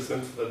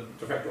advertisements for the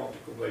diffractive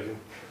optical illusion,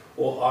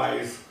 or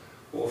eyes,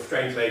 or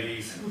strange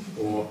ladies,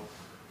 or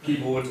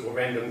keyboards, or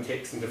random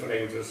text in different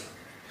languages.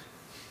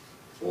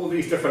 All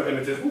these different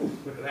images. Ooh,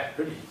 look at that,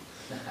 pretty.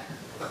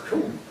 Oh,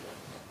 cool.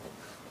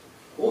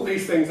 All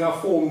these things are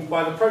formed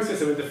by the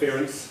process of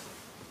interference.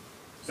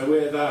 So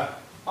where the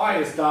eye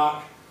is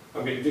dark,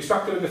 I'm getting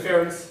destructive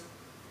interference,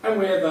 and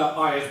where the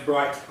eye is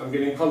bright, I'm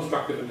getting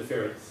constructive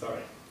interference.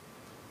 Sorry.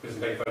 Just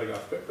take a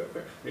photograph. Quick, quick,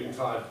 quick. I'm getting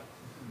tired.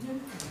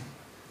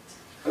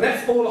 And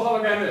that's all a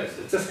hologram is.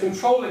 It's just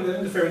controlling the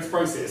interference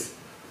process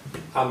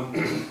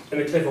in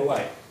a clever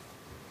way.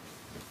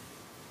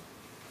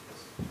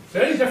 So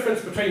the only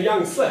difference between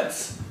Young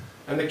slits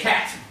and the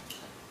cat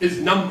is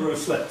number of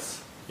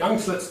slits. Young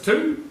slits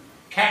 2,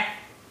 cat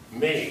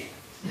many.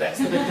 That's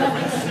the big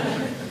difference.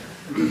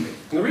 And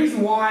the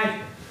reason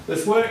why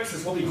this works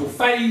is what we call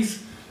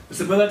phase, this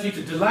ability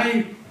to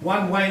delay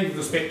one wave with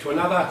respect to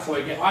another, so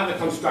we get either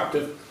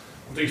constructive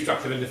or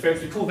destructive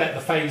interference. We call that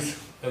the phase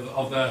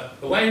of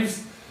the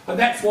waves, and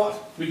that's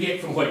what we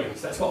get from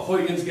Huygens. That's what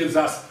Huygens gives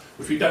us,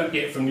 which we don't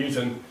get from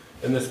Newton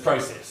in this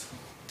process.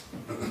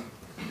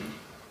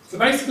 So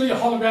basically a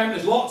hologram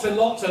is lots and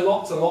lots and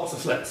lots and lots of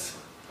slits,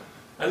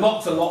 and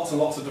lots and lots and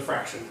lots of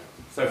diffraction.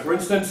 So for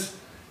instance,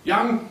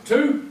 Young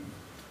 2,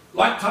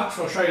 light touch,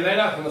 I'll show you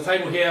later on the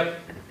table here,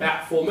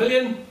 about 4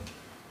 million.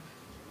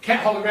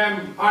 Cat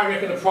hologram, I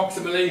reckon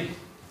approximately,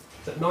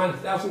 is it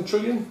 9,000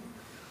 trillion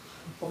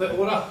of that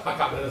order? I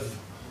can't remember this.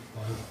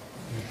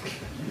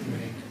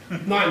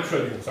 9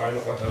 trillion, sorry,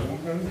 not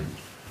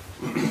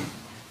 1,000.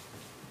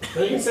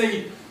 So you can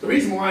see the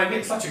reason why I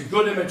get such a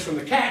good image from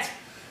the cat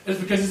is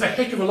because there's a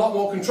heck of a lot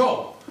more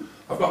control.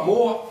 I've got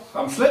more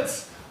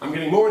slits, I'm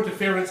getting more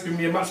interference, giving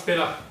me a much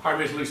better high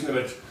resolution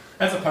image,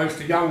 as opposed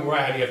to Young where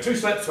I only have 2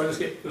 slits, so I just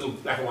get little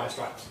black and white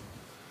stripes.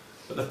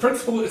 But the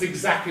principle is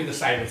exactly the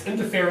same. It's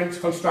interference,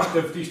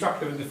 constructive,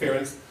 destructive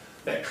interference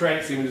that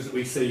creates the images that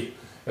we see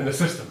in the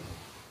system.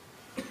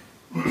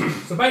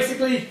 So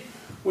basically,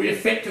 we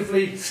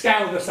effectively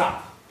scale this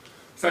up.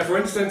 So for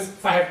instance,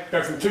 if I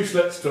go from 2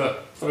 slits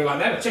to something like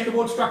that, a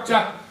checkerboard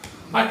structure,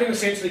 I can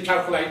essentially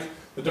calculate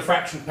the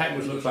diffraction pattern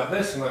which looks like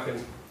this, and I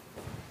can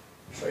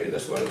show you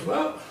this one as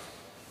well.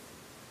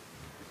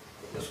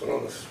 Put this one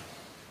on this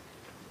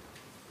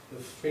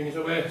screen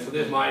somewhere. So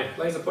there's my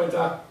laser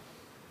pointer,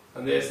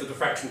 and there's the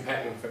diffraction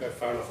pattern if I go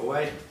far enough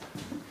away.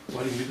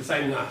 Why didn't do the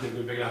same now? Didn't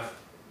do big enough.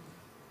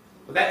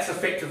 But that's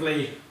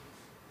effectively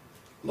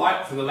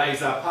light from the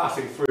laser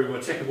passing through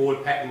a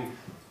checkerboard pattern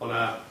on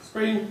a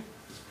screen,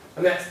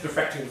 and that's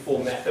diffracting to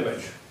form that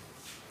image.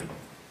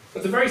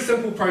 It's a very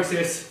simple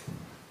process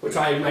which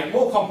I make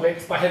more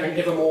complex by having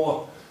ever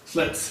more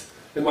slits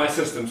in my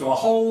system. So a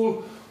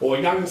hole or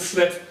a young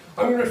slit,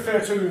 I'm going to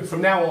refer to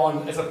from now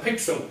on as a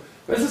pixel.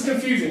 This is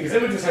confusing because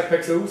images have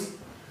pixels,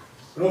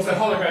 and also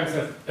holograms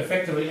have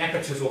effectively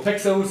apertures or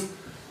pixels,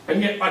 and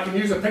yet I can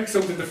use a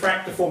pixel to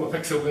diffract to form a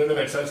pixel in an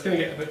image, so it's going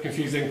to get a bit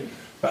confusing.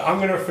 But I'm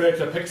going to refer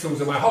to pixels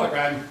in my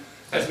hologram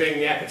as being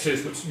the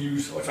apertures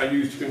which I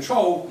use to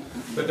control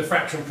the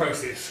diffraction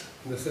process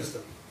in the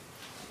system.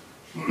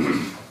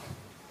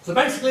 So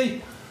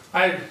basically,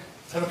 I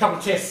have a couple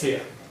of tests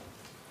here.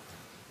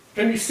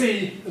 Can you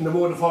see in the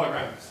world of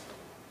holograms?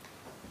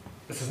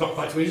 This is not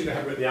quite too easy to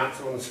have written the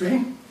answer on the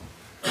screen.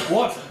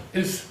 What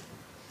is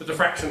the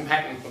diffraction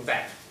pattern of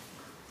that?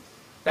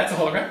 That's a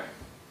hologram.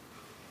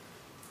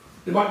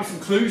 There might be some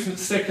clues in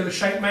its circular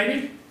shape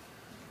maybe.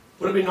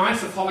 Would it be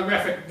nice if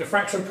holographic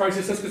diffraction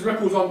processes, because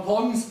ripples on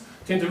ponds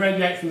tend to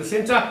radiate from the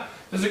centre,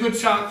 there's a good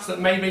chance that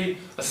maybe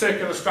a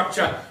circular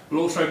structure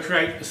will also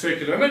create a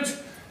circular image,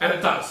 and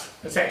it does.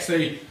 It's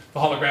actually the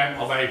hologram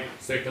of a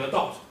circular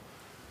dot.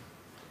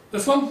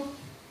 This one?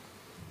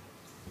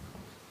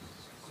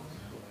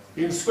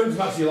 You can squint as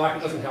much as you like,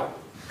 it doesn't help.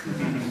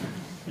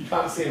 You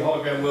can't see in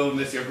hologram world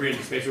unless you're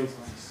really special.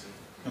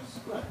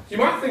 You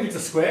might think it's a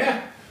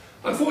square.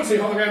 Unfortunately,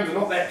 holograms are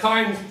not that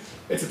kind.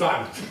 It's a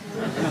diamond.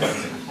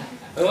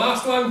 And the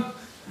last one,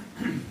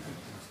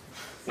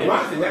 you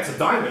might think that's a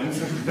diamond.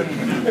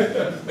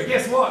 But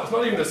guess what? It's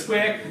not even a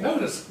square.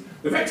 Notice,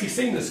 we've actually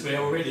seen the square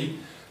already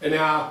in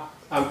our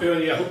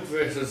earlier Hooke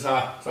versus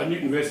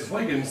Newton versus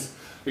Huygens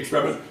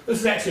experiment. This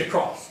is actually a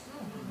cross.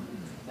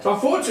 So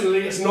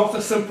unfortunately, it's not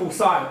a simple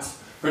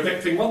science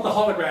predicting what the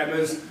hologram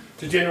is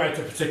to generate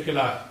a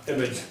particular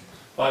image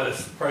by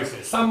this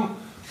process. Some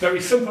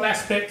very simple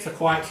aspects are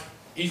quite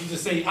easy to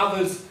see,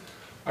 others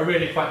are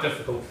really quite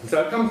difficult.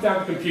 So it comes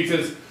down to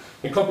computers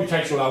and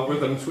computational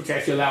algorithms which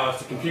actually allow us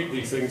to compute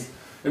these things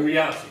in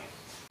reality.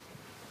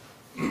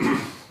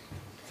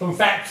 So in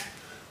fact,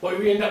 what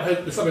we end up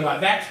with something like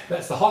that,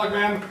 that's the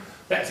hologram,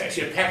 that's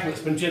actually a pattern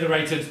that's been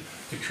generated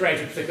to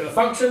create a particular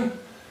function,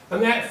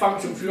 and that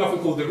function, which we often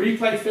call the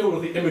replay field, or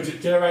the image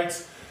it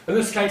generates, in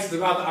this case is a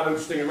rather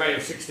uninteresting array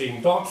of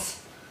 16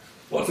 dots.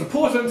 What's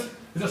important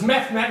is it's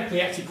mathematically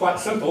actually quite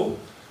simple.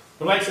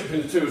 The relationship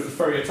between the two is the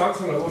Fourier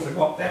transform, and I've also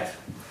got that,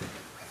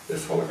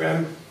 this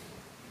hologram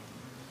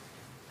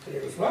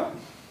here as well.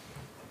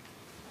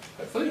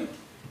 Hopefully.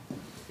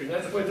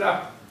 That's a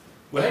pointer.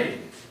 Well, hey,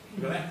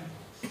 look at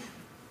that.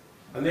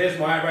 And there's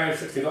my array of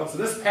 16 dots. So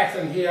this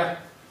pattern here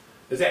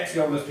is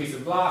actually on this piece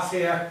of glass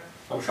here.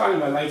 I'm shining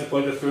my laser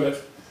pointer through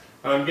it,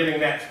 and I'm getting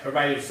that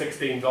array of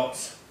 16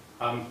 dots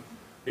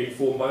being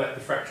formed by that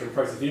diffraction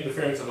process. The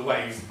interference of the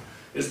waves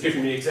is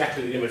giving me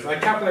exactly the image. And I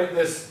calculate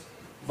this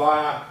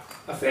via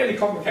a fairly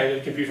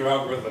complicated computer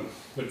algorithm,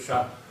 which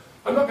I'm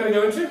not going to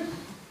go into.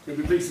 You'll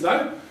be pleased to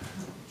know.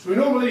 So we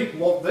normally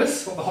want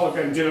this, what the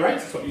hologram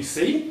generates, it's what you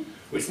see,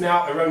 which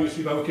now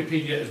erroneously by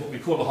Wikipedia is what we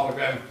call a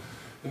hologram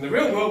in the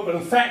real world, but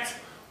in fact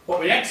what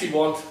we actually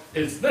want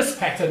is this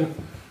pattern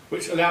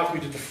which allows me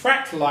to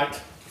diffract light to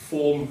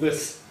form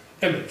this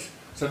image.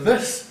 So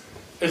this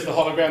is the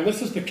hologram,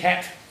 this is the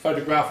cat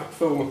photographic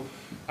film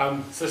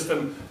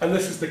system, and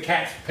this is the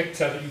cat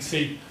picture that you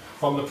see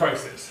from the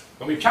process.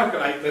 And we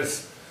calculate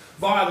this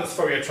via this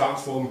Fourier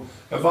transform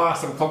and via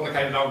some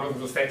complicated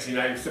algorithms with fancy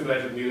names,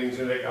 simulated annealing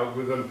genetic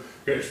algorithm,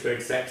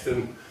 Gertzberg,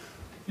 Saxton,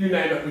 you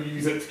name it, we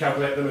use it to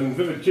calculate them, and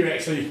VividQ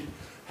actually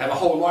have a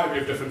whole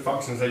library of different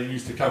functions they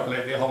use to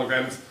calculate their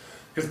holograms,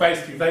 because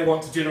basically they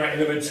want to generate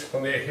an image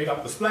on their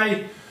head-up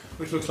display,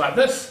 which looks like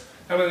this,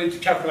 and they need to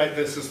calculate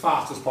this as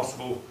fast as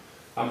possible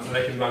so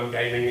they can run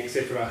gaming,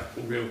 etc.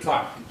 in real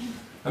time.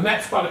 And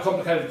that's quite a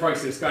complicated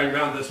process going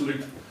around this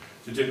loop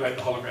to generate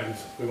the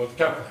holograms we want to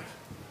calculate.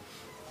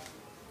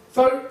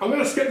 So I'm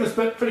going to skip this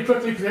bit pretty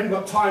quickly because we haven't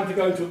got time to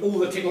go into all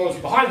the technology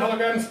behind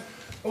holograms.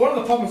 But one of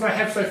the problems I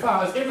have so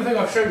far is everything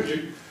I've shown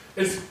you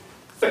is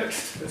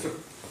fixed. It's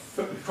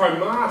a chrome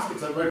mask,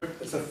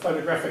 it's a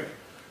photographic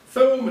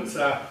film, it's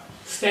a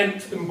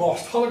stamped,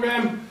 embossed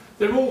hologram.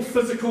 They're all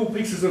physical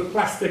pieces of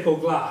plastic or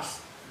glass.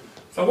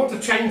 So I want to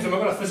change them. I'm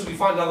going to physically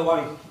find another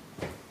one,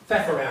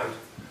 faff around.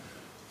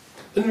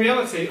 In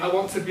reality, I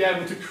want to be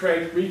able to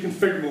create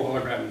reconfigurable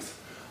holograms.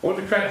 I want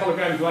to create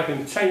holograms that I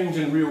can change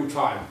in real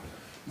time.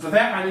 For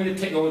that, I need a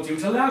technology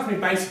which allows me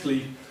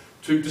basically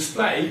to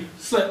display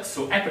slits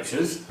or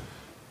apertures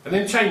and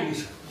then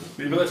change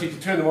the ability to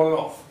turn them on and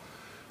off.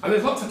 And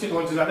there's lots of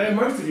technologies out there.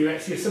 Most of you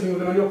actually are sitting with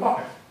them in your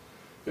pocket.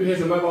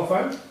 Here's a mobile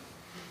phone.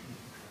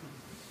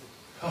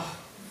 Oh,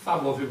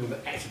 far more people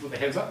that actually put their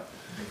hands up.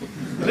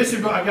 Unless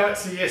you've got a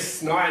Galaxy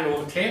S9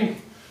 or 10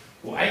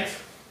 or 8,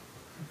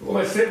 you're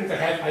almost certain to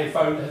have a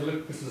phone that has a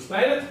little crystal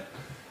display in it.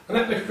 And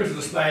that little crystal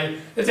display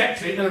is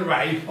actually an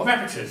array of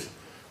apertures,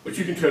 which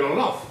you can turn on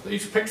and off.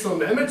 Each pixel in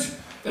the image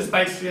is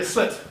basically a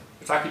slit,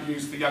 which I could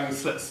use for Young's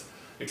slits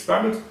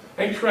experiment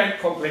and create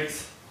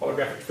complex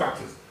holographic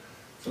structures.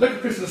 So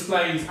liquid crystal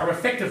displays are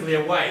effectively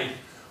a way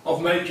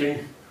of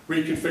making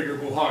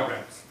reconfigurable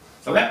holograms.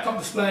 So laptop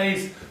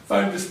displays,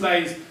 phone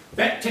displays,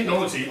 that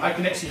technology I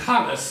can actually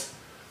harness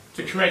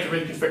to create a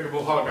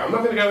reconfigurable hologram. I'm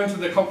not going to go into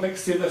the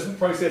complexity of this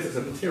processes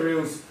and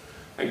materials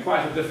and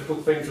quite a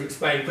difficult thing to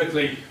explain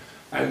quickly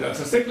and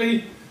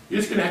succinctly.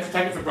 You're just going to have to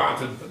take it for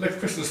granted that liquid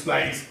crystal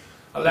displays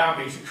allow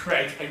me to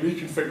create a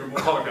reconfigurable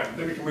hologram.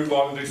 Then we can move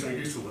on and do something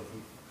useful with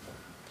them.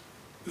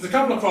 There's a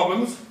couple of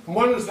problems.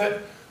 One is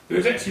that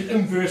there's actually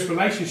an inverse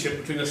relationship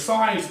between the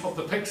size of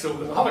the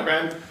pixel in the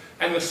hologram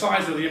and the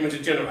size of the image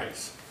it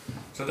generates.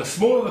 So the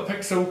smaller the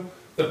pixel,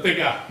 the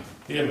bigger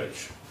the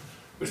image.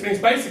 Which means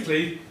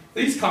basically,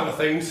 these kind of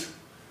things,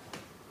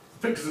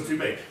 the pixels are too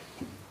big.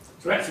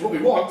 So actually what we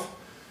want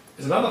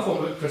is another form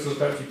of liquid crystals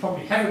that you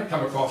probably haven't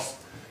come across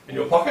in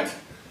your pocket,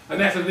 and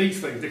that are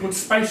these things. They're called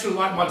spatial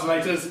light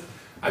modulators,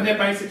 and they're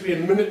basically a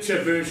miniature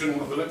version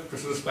of the liquid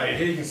crystal display. And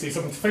here you can see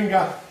someone's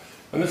finger,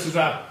 and this is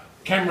a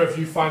camera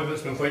viewfinder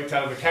that's been linked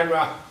out of the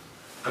camera,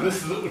 and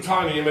this is a little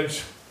tiny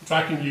image which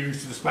I can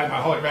use to display my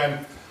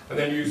hologram, and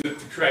then use it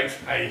to create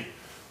a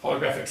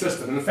holographic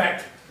system. And in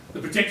fact, the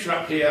projector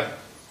up here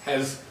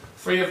has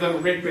 3 of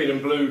them, red, green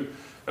and blue,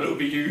 and it will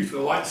be used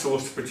with a light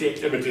source to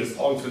project images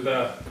onto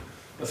the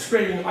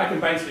screen. I can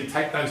basically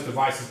take those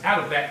devices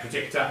out of that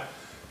projector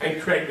and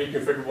create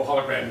reconfigurable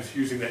holograms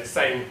using that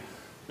same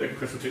liquid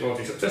crystal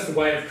technology. So it's just a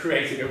way of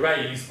creating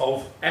arrays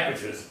of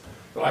apertures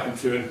that I can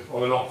turn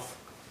on and off.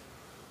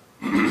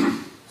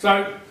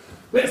 So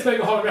let's make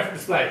a holographic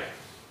display.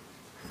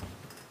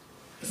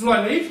 This is what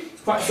I need.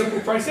 It's quite a simple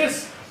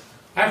process.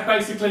 I have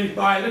basically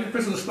my liquid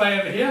crystal display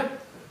over here,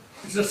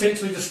 which is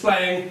essentially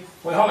displaying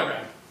my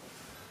hologram.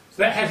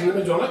 So that has an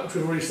image on it, which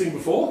we've already seen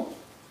before.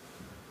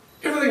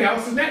 Everything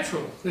else is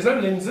natural. There's no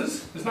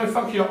lenses, there's no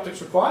funky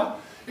optics required.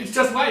 It's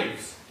just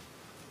waves.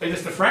 They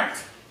just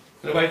diffract,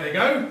 and away they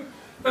go,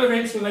 and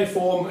eventually they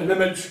form an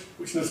image,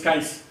 which in this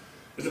case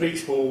is a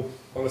beach ball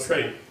on the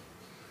screen.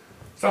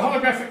 So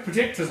holographic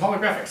projectors,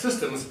 holographic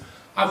systems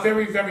are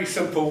very, very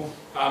simple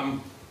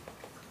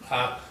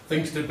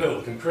things to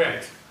build and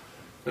create.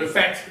 And in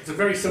fact, it's a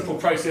very simple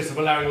process of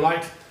allowing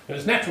light in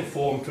its natural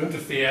form to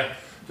interfere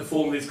to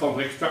form these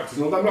complex structures.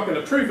 And although I'm not going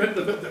to prove it,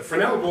 the bit that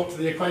Fresnel brought to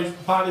the equation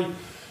party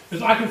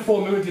is I can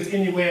form images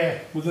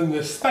anywhere within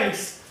this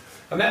space,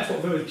 and that's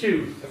what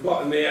VividQ have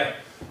got in their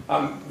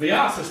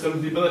VR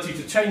system, the ability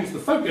to change the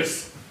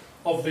focus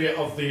of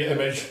the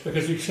image,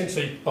 because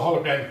essentially the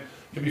hologram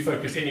can be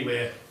focused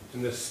anywhere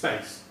in this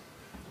space.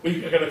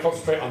 We are going to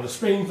concentrate on the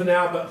screen for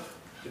now, but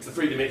it's a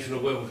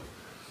three-dimensional world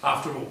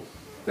after all.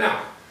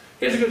 Now,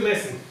 here's a good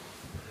lesson.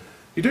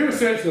 You do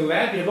research in the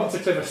lab, you have lots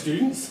of clever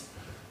students,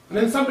 and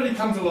then somebody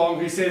comes along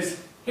who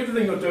says,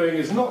 everything you're doing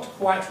is not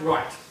quite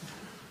right.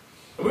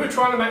 And we were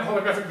trying to make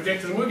holographic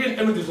projectors, and we're getting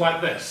images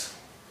like this.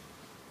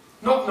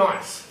 Not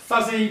nice.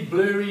 Fuzzy,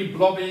 blurry,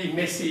 blobby,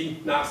 messy,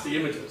 nasty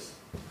images.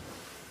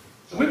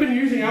 And we've been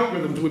using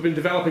algorithms we've been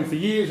developing for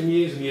years and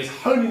years and years,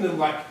 honing them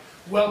like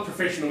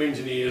well-professional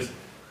engineers.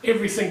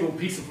 Every single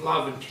piece of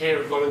love and care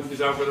has gone into these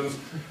algorithms,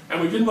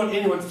 and we didn't want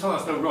anyone to tell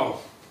us they were wrong.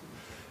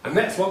 And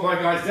that's what my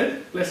guys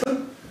did.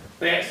 Listen,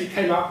 they actually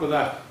came up with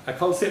a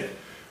concept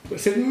that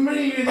said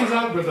maybe these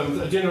algorithms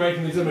that are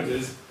generating these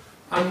images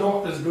are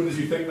not as good as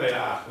you think they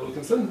are,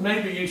 Wilkinson.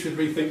 Maybe you should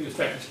rethink your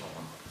strategy.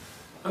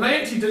 And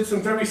they actually did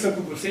some very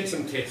simple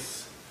perception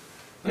tests.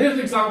 And here's an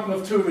example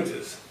of 2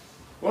 images.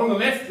 One on the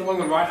left and the one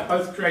on the right are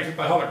both created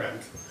by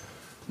holograms.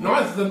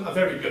 Neither of them are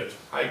very good,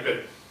 I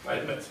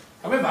admit.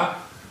 However,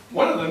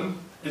 one of them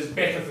is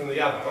better than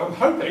the other. And I'm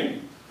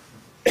hoping,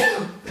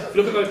 if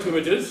you look at those 2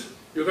 images,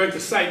 you're going to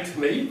say to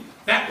me,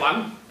 that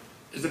one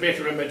is a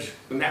better image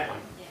than that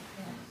one.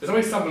 There's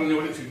always someone in the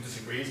audience who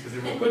disagrees because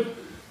they're all good.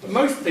 But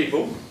most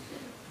people,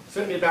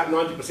 certainly about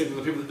 90% of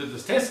the people that did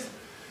this test,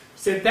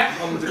 said that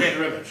one was a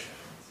better image.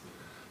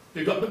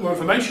 You've got a bit more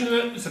information in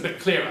it, it's a bit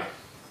clearer.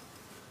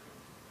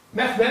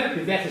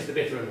 Mathematically, that is the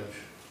better image.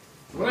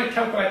 So when I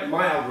calculate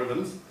my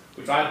algorithms,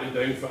 which I've been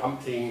doing for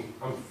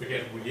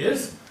unforgettable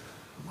years,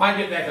 I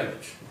get that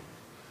image.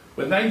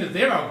 When they did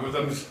their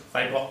algorithms,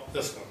 they got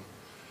this one.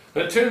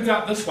 And it turns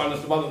out this one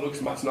is the one that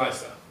looks much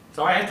nicer.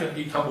 So I had to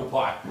eat humble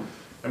pie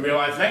and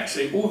realise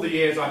actually all the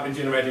years I've been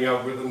generating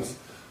algorithms,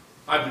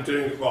 I've been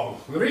doing it wrong.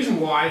 And the reason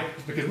why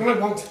is because when I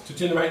want to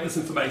generate this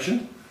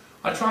information,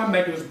 I try and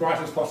make it as bright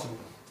as possible.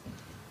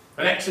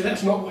 And actually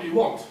that's not what you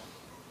want.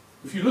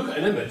 If you look at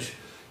an image,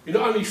 you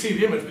not only see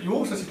the image, but you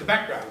also see the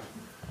background.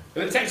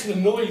 And it's actually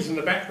the noise in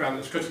the background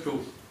that's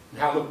critical in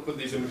how good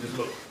these images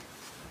look.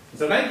 And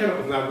so they came up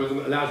with an algorithm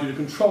that allows you to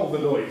control the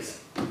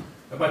noise.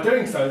 And by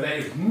doing so,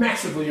 they've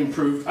massively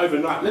improved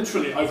overnight,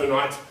 literally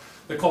overnight,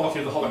 the quality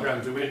of the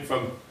holograms. We went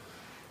from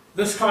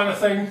this kind of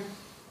thing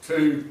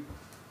to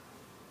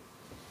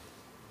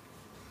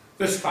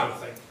this kind of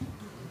thing.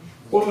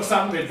 All of a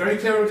sudden, we had very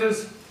clear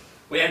images.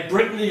 We had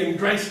Brittany and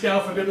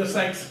grayscale, for goodness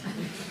sakes.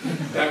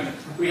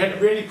 We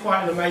had really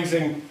quite an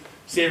amazing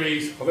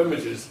series of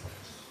images.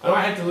 And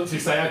I had to literally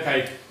say,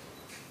 okay,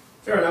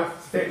 fair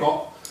enough, fair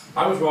cop,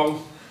 I was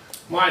wrong.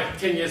 My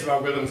 10 years of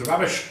algorithms are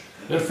rubbish.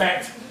 And in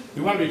fact,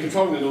 we want to be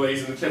controlling the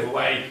noise in a clever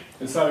way,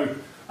 and so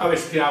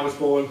OSPR was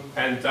born,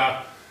 and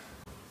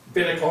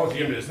better quality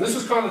images. And this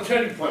was kind of the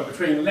turning point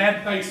between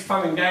lab-based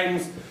fun and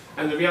games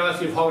and the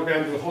reality of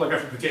holograms and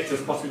holographic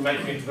projectors possibly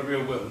making it into the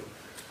real world.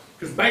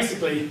 Because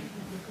basically,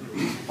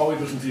 always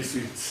listen to your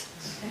students.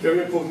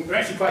 Very important, they're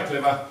actually quite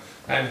clever,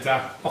 and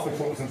often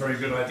come up with some very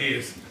good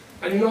ideas.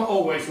 And you're not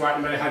always right,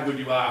 no matter how good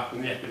you are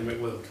in the academic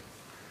world.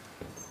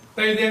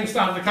 They then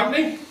started a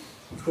company,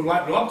 it's called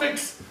Light Blue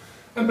Optics,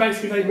 and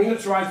basically they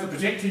miniaturised the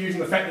projector using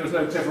the fact there was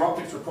no clever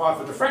optics required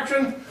for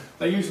diffraction.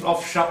 They used an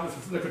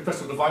off-the-shelf liquid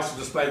crystal device to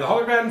display the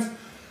holograms,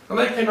 and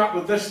they came up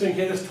with this thing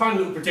here, this tiny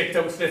little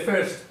projector, which is their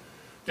first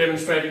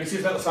demonstrator. You can see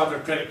it's outside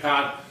of a credit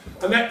card,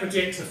 and that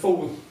projects a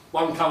full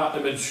one-colour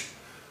image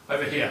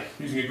over here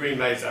using a green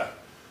laser.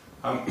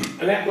 And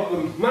that got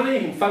them money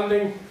and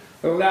funding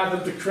and allowed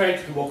them to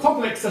create a more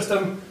complex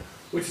system,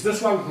 which is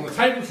this one on the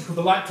table, which is called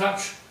the Light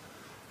Touch.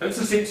 And it's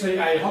essentially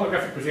a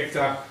holographic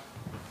projector.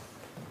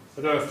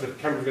 I don't know if the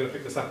camera's going to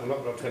pick this up or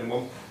not, but I'll turn them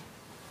on.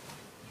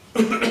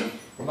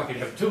 I'm lucky to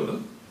have 2 of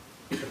them.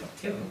 I've got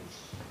 10 of them.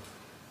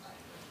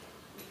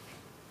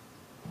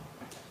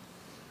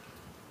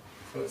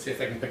 So let's see if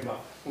they can pick them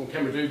up. Will the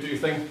camera do your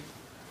thing?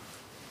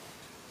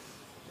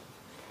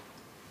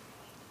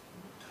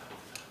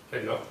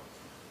 Maybe not.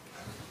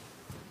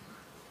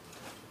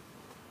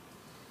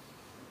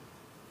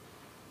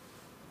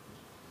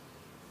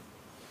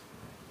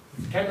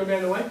 Is the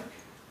cameraman away?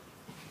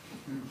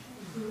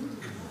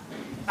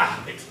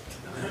 Ah, excellent.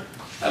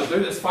 That'll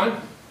do, that's fine.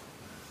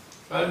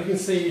 You can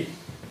see,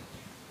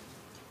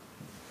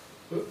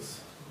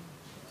 oops,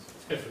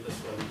 let's go for this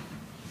one.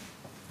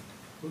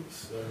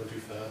 Oops, no, not too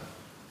far.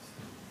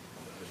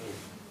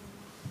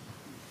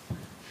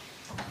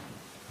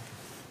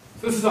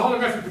 So this is a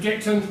holographic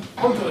projection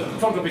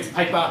onto a piece of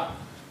paper,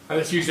 and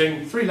it's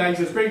using 3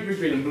 lasers, green,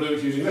 green and blue.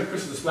 It's using liquid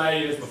crystal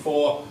display as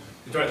before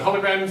to generate the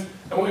holograms,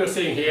 and what you're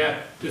seeing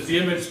here is the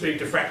image being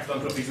diffracted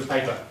onto a piece of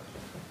paper.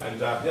 And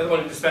the other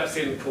one you just about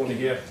see in the corner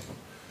here,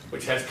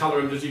 which has colour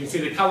images. You can see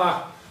the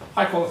colour,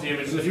 high quality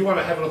images, and if you want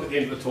to have a look at the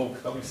end of the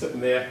talk, they'll be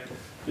sitting there.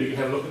 You can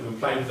have a look at them,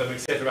 play with them,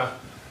 etc.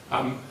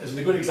 As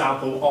a good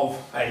example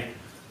of a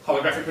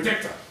holographic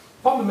projector.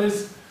 Problem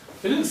is,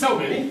 they didn't sell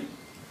many.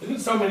 They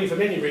didn't sell many for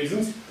many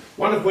reasons.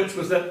 One of which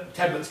was that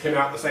tablets came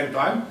out at the same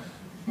time.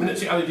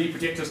 Miniature LED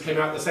projectors came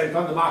out at the same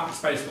time. The market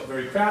space got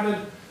very crowded.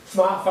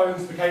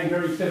 Smartphones became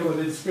very clever with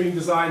their screen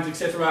designs,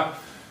 etc.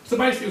 So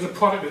basically it was a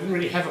product that didn't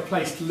really have a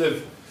place to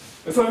live.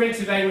 And so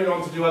eventually they went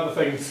on to do other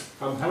things.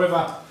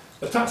 However,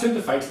 the touch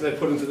interface that they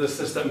put into this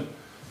system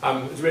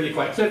is really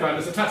quite clever, and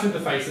it's a touch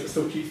interface that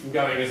still keeps them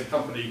going as a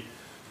company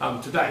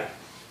today.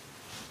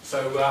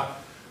 So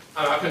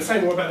I can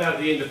say more about that at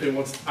the end if anyone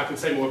wants. I can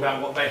say more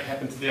about what they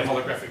happened to their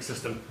holographic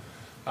system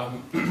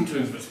in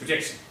terms of its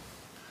projection.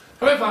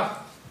 However,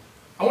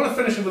 I want to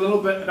finish with a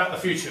little bit about the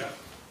future.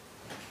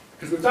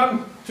 Because we've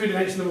done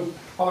 2-dimensional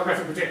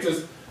holographic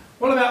projectors.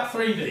 What about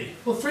 3D?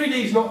 Well,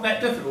 3D is not that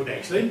difficult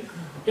actually.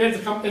 Here's a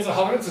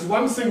hologram. It's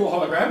one single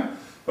hologram,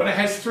 but it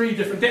has 3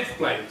 different depth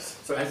planes.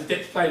 So it has a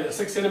depth plane at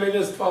 6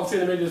 centimeters, 12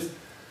 centimeters,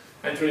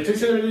 and 22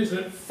 centimeters,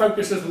 and it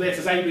focuses the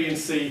letters A, B, and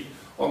C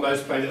on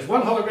those planes. It's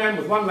one hologram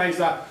with one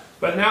laser,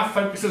 but it now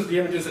focuses the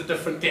images at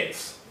different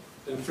depths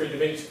in 3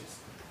 dimensions.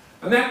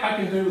 And that I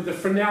can do with the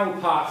Fresnel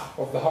part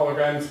of the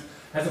holograms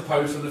as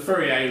opposed to the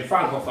Fourier and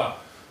Fraunhofer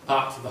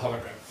parts of the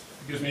holograms.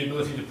 It gives me the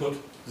ability to put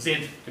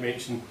Z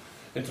dimension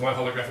into my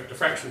holographic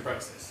diffraction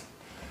process.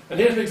 And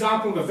here's an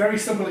example of a very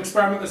simple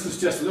experiment. This is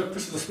just a liquid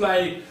crystal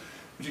display,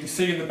 which you can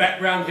see in the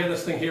background here.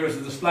 This thing here is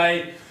a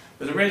display.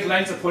 There's a red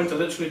laser pointer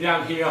literally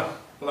down here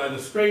below the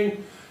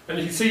screen. And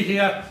you can see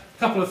here a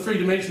couple of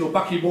 3-dimensional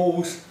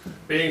buckyballs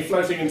being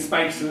floating in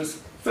space, and it's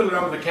fiddling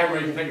around with the camera.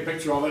 You can take a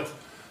picture of it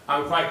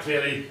quite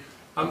clearly.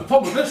 The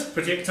problem with this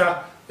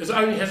projector is it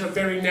only has a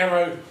very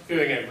narrow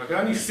viewing angle. I can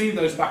only see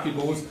those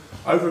buckyballs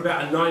over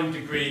about a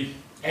 9-degree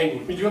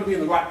angle. It means you've got to be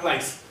in the right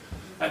place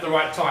at the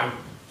right time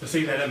to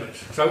see that image.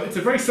 So it's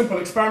a very simple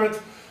experiment.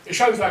 It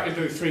shows I can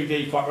do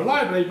 3D quite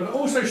reliably, but it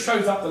also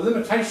shows up the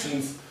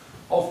limitations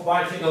of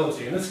my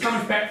technology. And this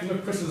comes back to the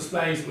crystal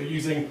displays we're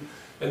using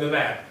in the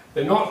lab.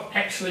 They're not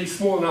actually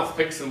small enough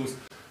pixels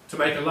to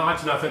make a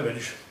large enough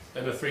image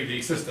in a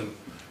 3D system.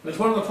 And it's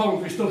one of the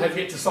problems we still have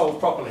yet to solve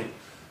properly.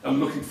 I'm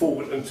looking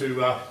forward into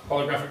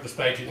holographic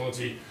display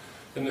technology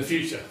in the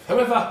future.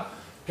 However,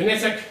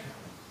 Kinetic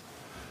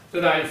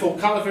did a full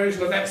colour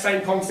version of that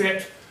same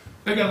concept,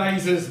 bigger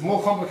lasers,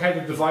 more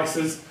complicated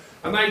devices,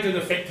 and they did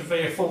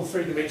effectively a full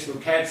 3-dimensional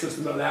CAD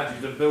system that allowed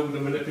you to build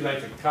and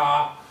manipulate a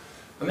car.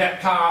 And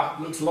that car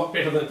looks a lot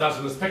better than it does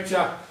in this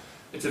picture.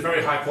 It's a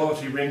very high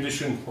quality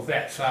rendition of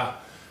that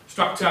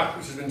structure,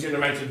 which has been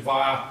generated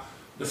via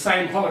the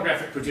same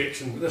holographic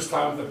projection. This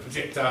time the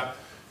projector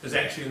is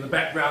actually in the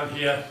background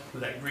here,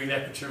 where that green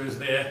aperture is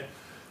there.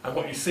 And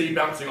what you see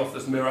bouncing off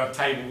this mirror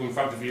table in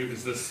front of you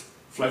is this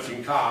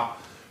floating car,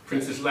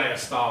 Princess Leia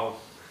style,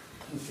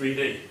 in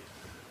 3D.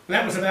 And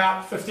that was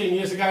about 15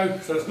 years ago,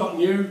 so it's not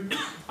new.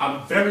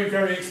 Very,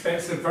 very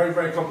expensive, very,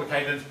 very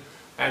complicated,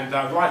 and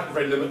right at the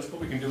very limits of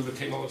what we can do with the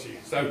technology.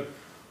 So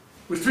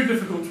was too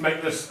difficult to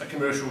make this a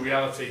commercial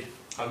reality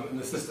in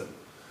the system.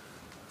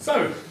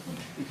 So,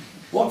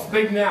 what's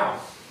big now?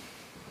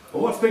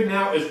 Well, what's big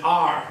now is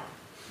R,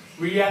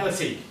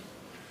 reality.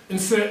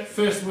 Insert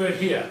first word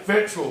here,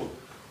 virtual,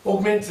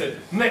 augmented,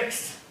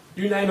 mixed,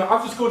 you name it.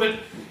 I've just called it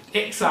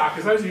XR,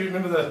 because those of you who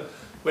remember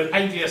when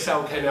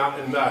ADSL came out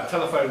in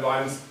telephone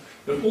lines,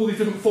 there were all these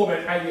different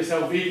formats,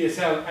 ADSL,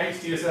 VDSL,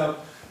 HDSL,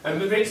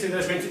 and eventually they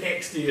just went to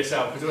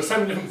XDSL, because there were so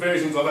many different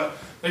versions of it,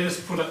 they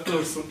just put a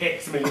little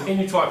X, I mean,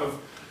 any type of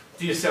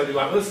DSL you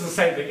like. Well, this is the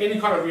same thing,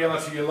 any kind of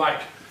reality you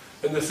like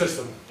in the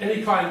system.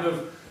 Any kind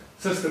of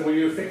system where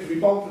you effectively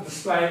bolt the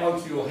display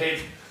onto your head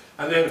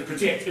and then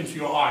project into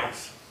your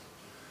eyes.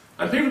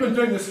 And people have been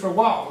doing this for a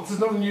while. This is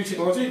not a new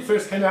technology. It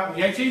first came out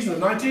in the 80s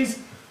and the 90s,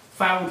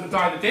 failed to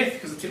die to death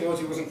because the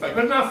technology wasn't quite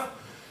good enough,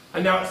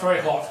 and now it's very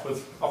hot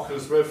with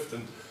Oculus Rift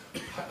and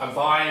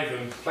Vive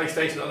and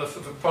PlayStation and other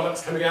sorts of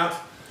products coming out.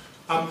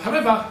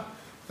 However,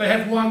 they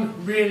have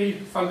one really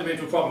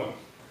fundamental problem,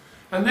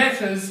 and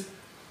that is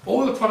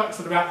all the products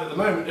that are out there at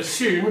the moment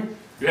assume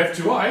you have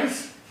two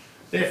eyes,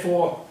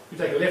 therefore you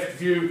take a left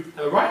view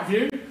and a right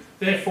view,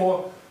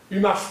 therefore you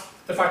must,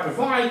 if I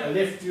provide a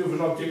left view of an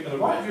object and a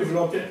right view of an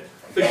object,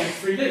 think it's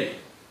 3D.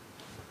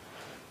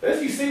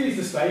 As you see these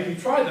displays, you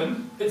try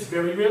them, it's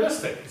very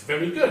realistic, it's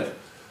very good.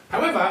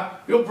 However,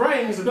 your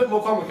brain is a bit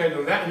more complicated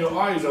than that, and your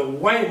eyes are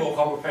way more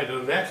complicated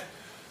than that,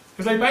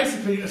 because they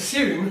basically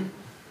assume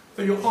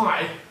that your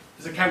eye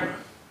is a camera.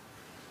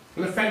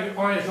 And in fact, your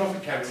eye is not a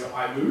camera. Your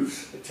eye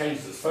moves, it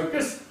changes its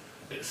focus,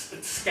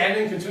 it's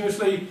scanning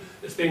continuously,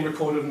 it's being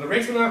recorded in the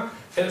retina,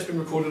 and it's being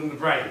recorded in the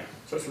brain.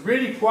 So it's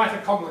really quite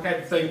a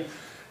complicated thing,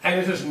 and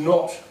it is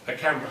not a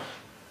camera.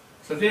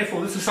 So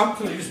therefore, this is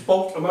something that you just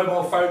bolt a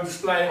mobile phone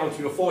display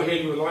onto your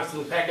forehead with a nice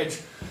little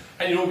package,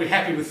 and you'll all be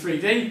happy with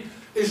 3D.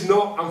 Is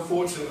not,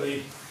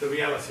 unfortunately, the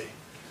reality.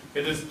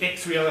 It is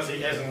X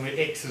reality, as in where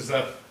X is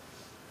a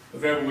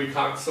variable we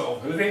can't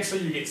solve. And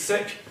eventually you get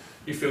sick,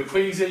 you feel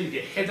queasy, you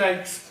get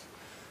headaches.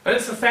 And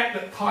it's the fact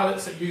that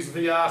pilots that use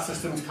VR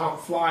systems can't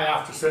fly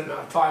after a certain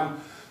amount of time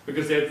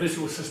because their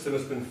visual system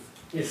has been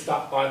messed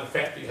up by the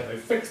fact that you have a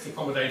fixed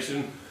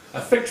accommodation,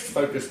 a fixed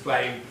focus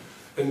plane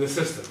in the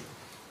system.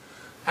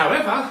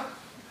 However,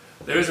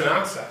 there is an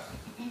answer.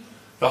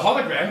 The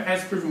hologram,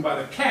 as proven by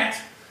the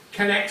cat,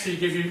 can actually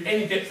give you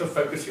any depth of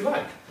focus you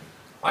like.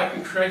 I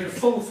can create a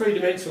full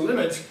three-dimensional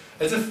image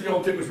as if the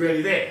object was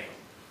really there.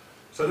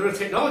 So the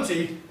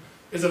technology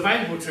is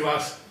available to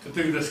us to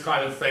do this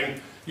kind of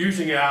thing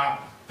using our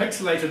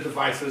pixelated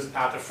devices,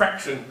 our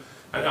diffraction,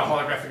 and our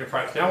holographic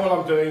approach. Now what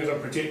I'm doing is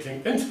I'm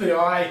projecting into the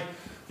eye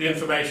the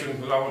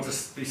information that I want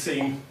to be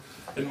seen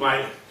in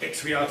my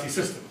X-reality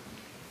system.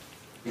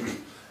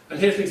 And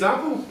here's an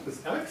example. This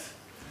is Alex.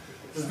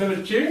 This is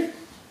Vivid Q.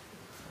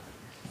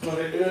 One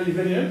of their early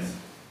videos.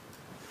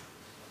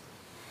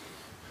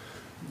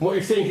 What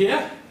you're seeing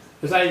here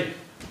is a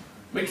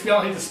mixed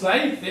reality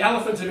display. The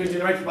elephants have been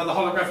generated by the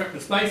holographic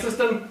display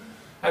system,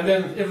 and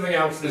then everything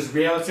else is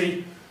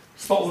reality.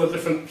 Spot all the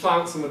different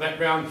plants in the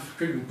background,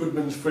 including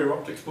Goodman's Free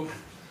Optics book.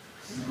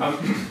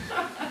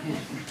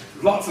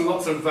 Lots and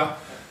lots of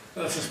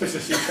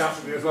suspicious sheep shouts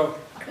at me as well.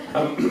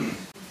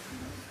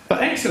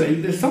 But actually,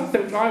 there's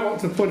something that I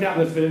want to point out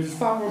in this video which is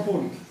far more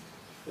important.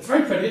 It's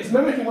very pretty, it's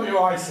mimicking what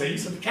your eyes see,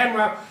 so the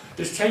camera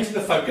is changing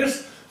the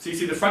focus, so you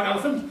see the front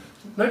elephant,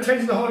 no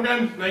change in the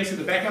hologram, now you see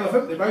the back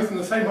elephant, they're both in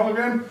the same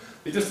hologram,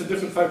 they're just in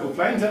different focal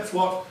planes. That's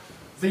what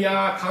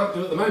VR can't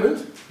do at the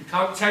moment. You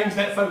can't change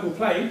that focal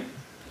plane.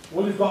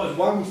 All you've got is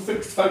one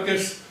fixed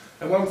focus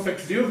and one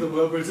fixed view of the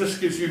world, whereas this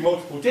gives you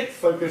multiple depth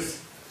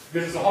focus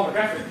because it's a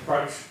holographic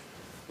approach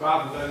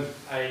rather than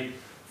a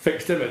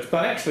fixed image.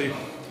 But actually,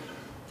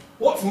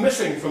 what's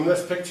missing from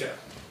this picture?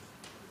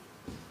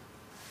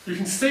 You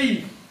can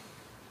see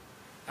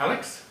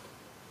Alex,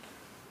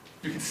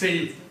 you can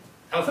see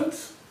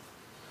elephants.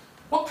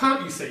 What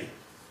can't you see?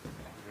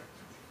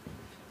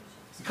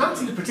 You can't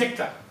see the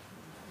projector.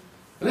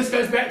 And this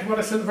goes back to what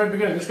I said at the very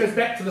beginning. This goes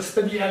back to the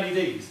spinny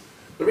LEDs.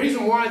 The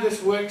reason why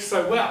this works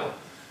so well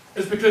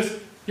is because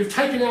you've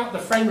taken out the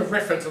frame of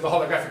reference of the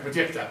holographic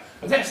projector.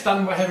 And that's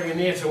done by having a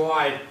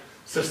near-to-eye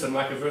system,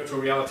 like a virtual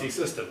reality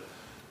system.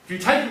 If you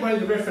take away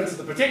the reference of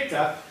the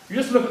projector, you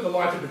just look at the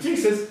light it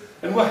produces,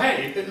 and well,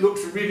 hey, it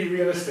looks really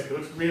realistic. It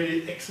looks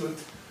really excellent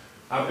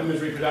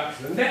image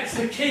reproduction. And that's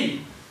the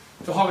key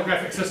to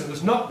holographic systems.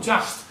 It's not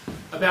just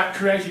about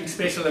creating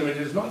special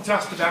images, it's not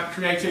just about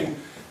creating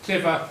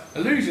clever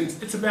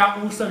illusions, it's about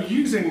also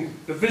using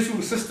the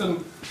visual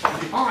system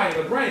of the eye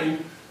and the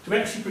brain to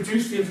actually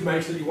produce the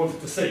information that you wanted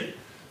to see.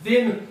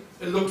 Then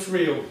it looks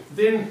real,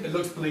 then it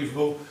looks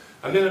believable,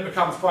 and then it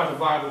becomes quite a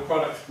viable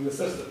product in the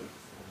system.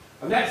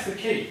 And that's the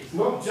key. It's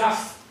not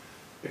just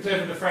the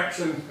clever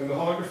diffraction and the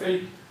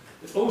holography,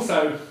 it's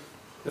also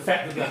the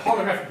fact that the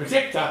holographic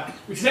projector,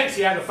 which is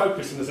actually out of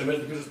focus in this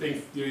image because it's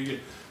being, your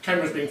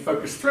camera's being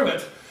focused through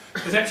it,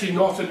 is actually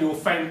not in your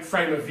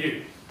frame of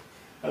view.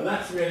 And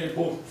that's really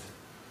important.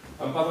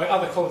 By the way,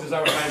 other colleges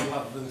are available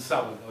other than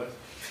Southern, though.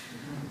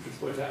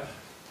 Just point out.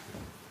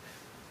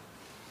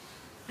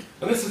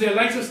 And this is their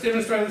latest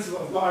demonstrator. This is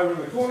what I've got over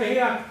in the corner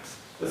here.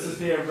 This is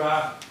their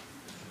head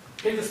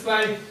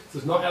display.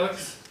 This is not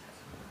Alex.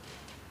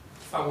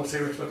 Far more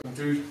serious looking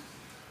dude.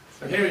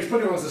 And here he's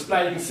putting it on his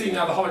display. You can see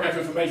now the holographic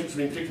information that's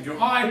being clicked into your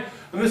eye.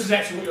 And this is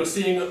actually what you're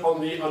seeing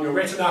on your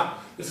retina.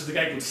 This is a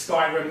game called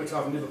Skyrim, which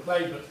I've never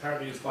played, but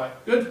apparently is quite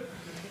good.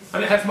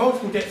 And it has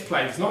multiple depth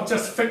planes, not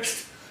just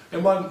fixed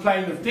in one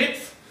plane of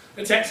depth.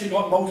 It's actually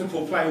got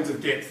multiple planes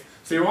of depth.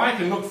 So your eye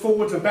can look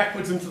forwards and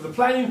backwards into the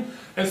plane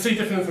and see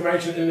different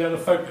information in and out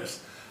of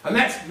focus. And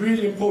that's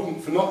really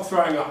important for not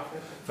throwing up,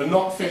 for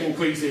not feeling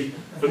queasy,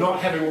 for not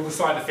having all the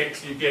side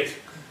effects you get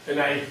in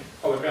a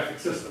holographic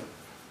system.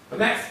 And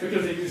that's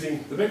because they're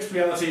using the mixed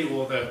reality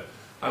or the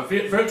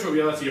virtual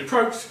reality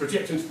approach to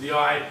project into the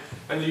eye,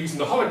 and they're using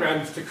the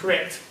holograms to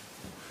create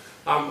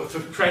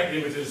the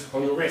images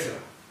on your retina.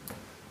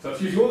 So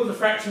it's using all the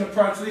diffraction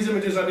approach. These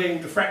images are being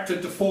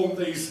diffracted to form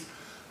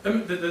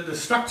the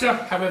structure.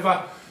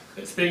 However,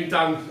 it's being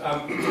done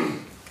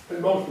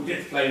in multiple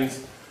depth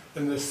planes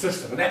in this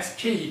system. And that's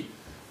key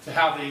to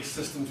how these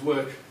systems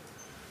work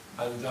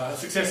and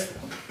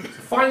successful. So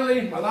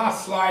finally, my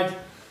last slide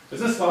is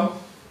this one,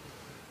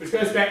 which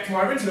goes back to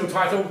my original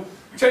title,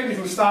 changing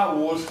from Star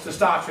Wars to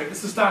Star Trek.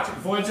 This is Star Trek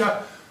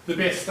Voyager, the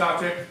best Star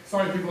Trek.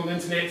 Sorry people on the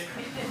internet.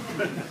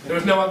 There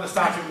was no other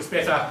Star Trek that was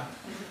better.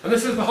 And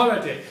this is the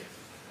holodeck.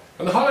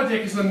 And the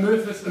holodeck is an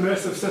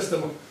immersive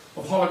system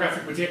of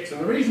holographic projection.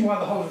 The reason why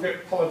the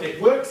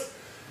holodeck works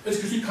is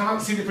because you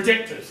can't see the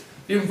projectors.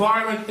 The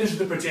environment is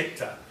the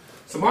projector.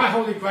 So my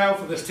holy grail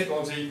for this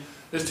technology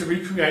is to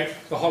recreate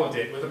the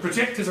holodeck, where the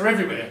projectors are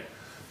everywhere.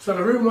 So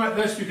in a room like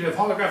this, you can have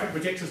holographic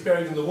projectors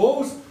buried in the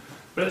walls,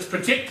 but it's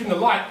projecting the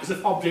light as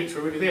if objects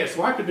were really there.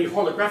 So I could be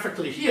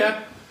holographically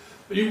here,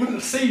 but you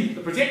wouldn't see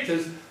the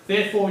projectors,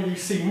 therefore you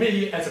see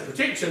me as a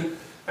projection,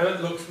 and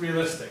it looks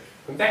realistic.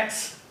 And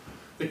that's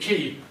the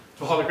key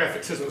to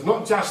holographic systems. It's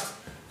not just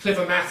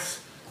clever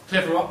maths,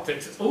 clever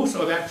optics, it's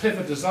also about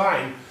clever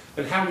design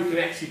and how we can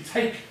actually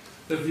take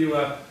the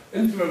viewer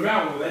into a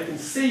realm where they can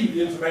see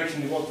the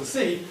information they want to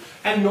see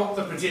and not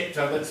the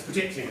projector that's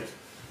projecting it.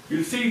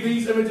 You see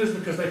these images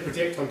because they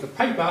project onto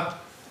paper,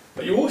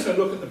 but you also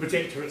look at the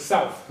projector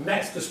itself, and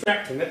that's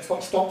distracting. That's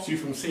what stops you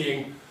from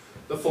seeing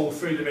the full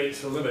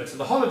three-dimensional image. So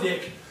the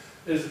holodeck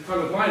is kind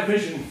of my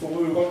vision for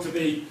where we want to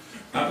be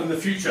in the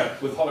future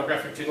with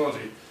holographic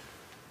technology.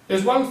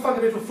 There's one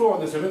fundamental flaw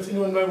in this image.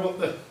 Anyone know what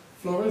the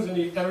flaw is?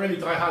 Any really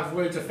die-hard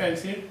Voyager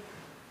fans here?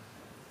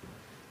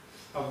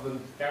 Other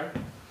than Gary?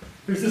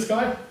 Who's this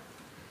guy?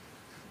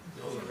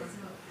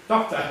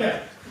 Doctor,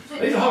 yeah.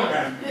 He's a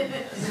hologram.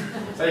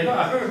 So you've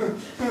got a,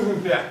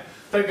 yeah,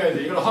 don't go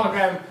there. You've got a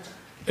hologram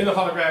in a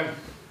hologram.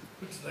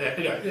 Yeah,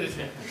 you know, it is,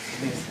 yeah.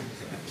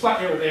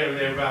 Slightly over there and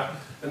there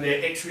in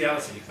their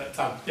X-reality. But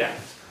yeah.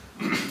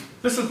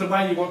 This is the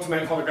way you want to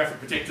make holographic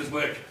projectors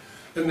work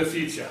in the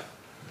future.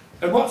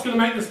 And what's going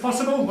to make this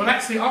possible? Well,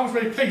 actually, I was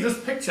really pleased.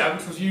 This picture,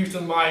 which was used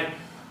in my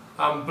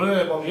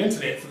blurb on the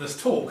internet for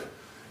this talk,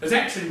 is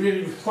actually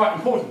really quite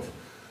important.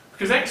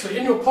 Because actually,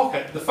 in your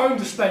pocket, the phone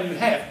display you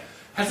have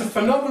has a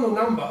phenomenal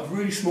number of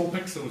really small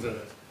pixels in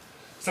it.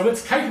 So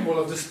it's capable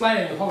of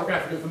displaying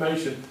holographic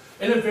information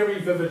in a very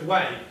vivid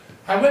way.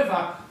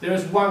 However, there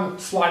is one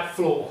slight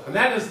flaw, and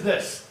that is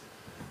this.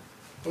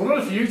 In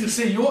order for you to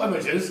see your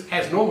images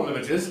as normal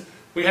images,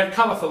 we have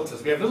colour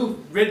filters. We have little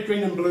red,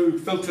 green and blue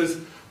filters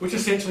which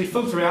essentially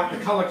filter out the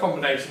colour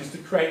combinations to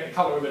create a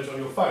colour image on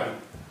your phone.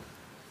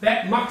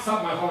 That mucks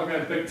up my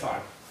hologram big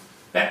time.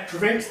 That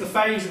prevents the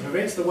phase, it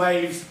prevents the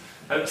waves,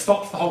 and it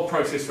stops the whole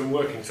process from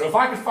working. So if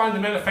I could find the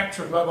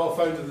manufacturer of mobile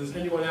phones, if there's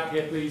anyone out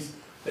here, please,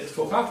 let's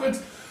talk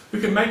afterwards, we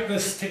can make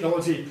this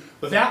technology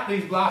without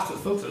these blasted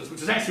filters,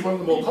 which is actually one of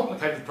the more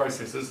complicated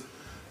processes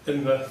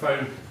in the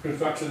phone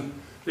construction,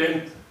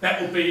 then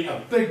that will be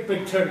a big,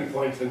 big turning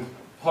point in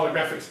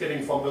holographics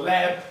getting from the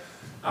lab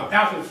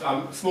out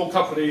of small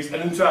companies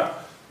and into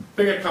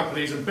bigger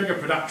companies and bigger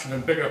production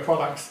and bigger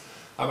products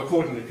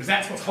accordingly, because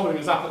that's what's holding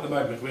us up at the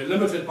moment. We're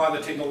limited by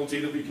the technology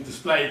that we can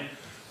display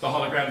the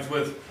holograms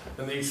with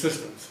in these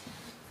systems.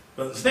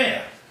 But it's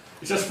there.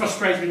 It's just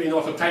frustratingly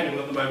not obtainable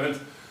at the moment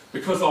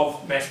because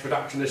of mass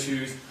production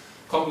issues,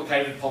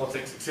 complicated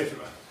politics, etc.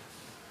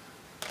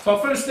 So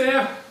I'll finish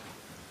there.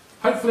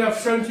 Hopefully I've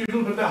shown to you a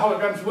little bit about how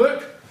holograms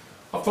work.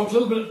 I've talked a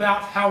little bit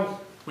about how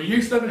we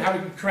use them and how we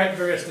can create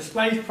various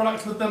display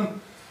products with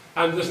them,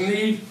 and this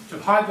need to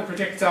hide the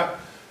projector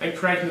and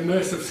create an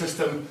immersive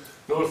system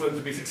in order for them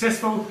to be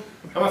successful.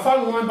 And my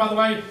final line, by the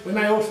way, we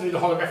may also need a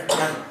holographic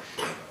camera.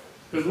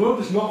 Because the world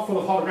is not full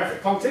of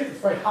holographic content.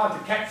 It's very hard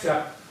to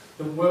capture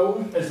the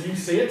world as you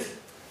see it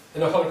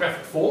in a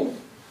holographic form.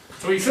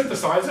 So we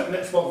synthesize it, and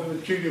that's what we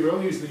with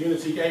QD use the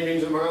Unity game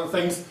engine among other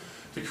things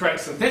to create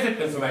synthetic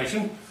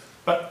information.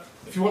 But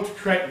if you want to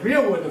create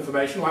real-world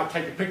information, like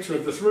take a picture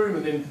of this room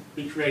and then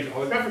recreate it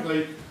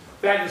holographically,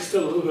 that is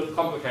still a little bit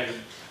complicated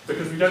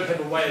because we don't have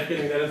a way of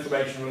getting that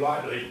information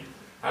reliably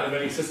out of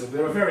any system.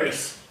 There are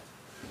various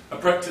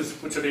approaches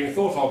which are being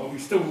thought of, but we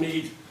still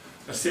need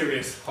a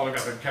serious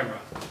holographic camera.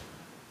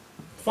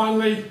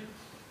 Finally,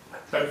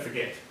 don't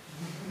forget.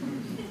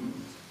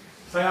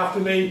 Say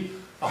after me,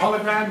 A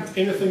hologram is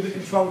anything that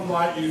controls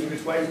light using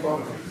this wave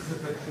quantity,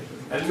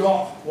 and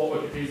not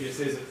what Wikipedia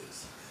says it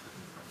is,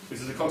 which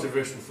is a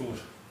controversial thought.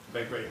 I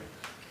agree.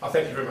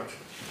 Thank you very much.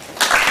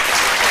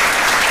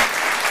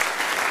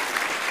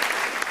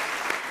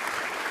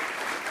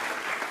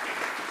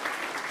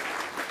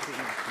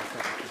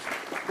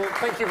 Well,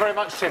 thank you very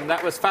much, Tim.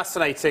 That was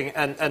fascinating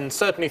and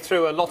certainly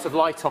threw a lot of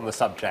light on the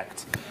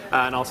subject.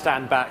 And I'll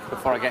stand back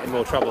before I get in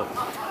more trouble.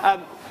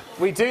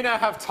 We do now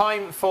have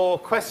time for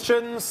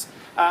questions,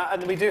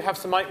 and we do have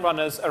some mic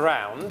runners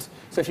around.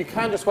 So if you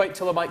can just wait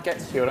till the mic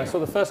gets to you. And I saw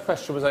the first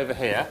question was over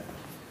here.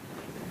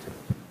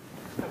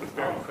 That was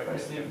very quick.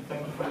 Firstly,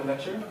 thank you for the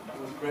lecture.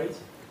 It was great.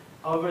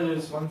 However,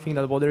 there's one thing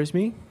that bothers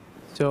me.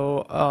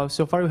 So,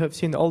 so far we have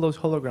seen all those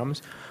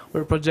holograms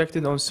were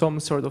projected on some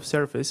sort of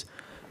surface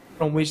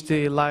from which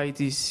the light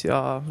is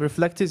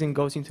reflected and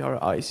goes into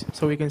our eyes,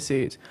 so we can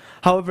see it.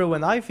 However,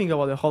 when I think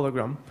about a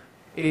hologram,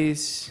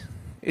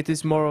 it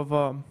is more of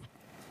an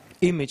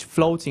image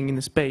floating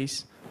in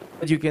space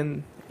that you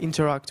can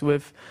interact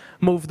with,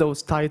 move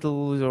those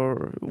titles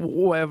or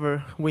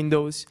whatever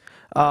windows.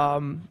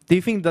 Do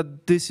you think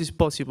that this is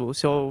possible?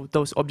 So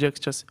those objects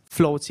just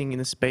floating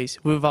in space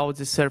without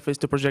the surface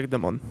to project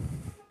them on?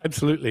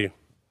 Absolutely.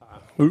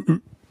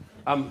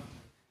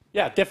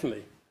 Yeah,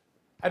 definitely.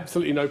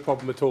 Absolutely no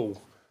problem at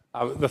all.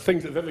 The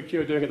things that VivaQ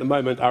are doing at the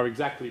moment are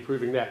exactly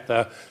proving that.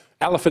 The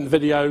elephant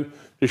video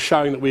is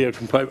showing that we are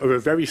at a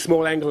very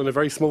small angle in a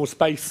very small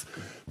space,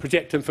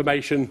 project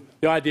information.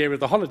 The idea of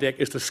the holodeck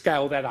is to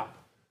scale that up.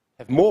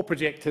 Have more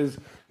projectors,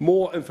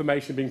 more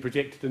information being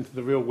projected into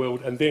the real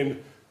world, and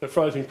then the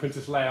floating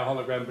Princess Leia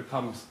hologram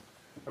becomes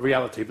a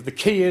reality. But the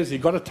key is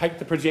you've got to take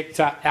the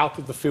projector out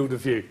of the field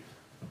of view.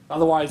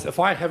 Otherwise, if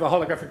I have a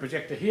holographic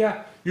projector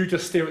here, you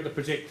just stare at the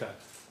projector.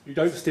 You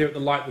don't stare at the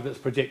light that it's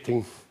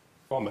projecting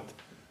from it.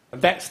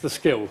 And that's the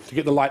skill, to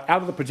get the light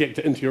out of the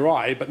projector into your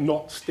eye, but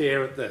not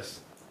stare at this,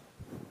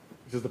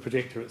 which is the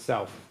projector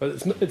itself. But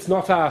it's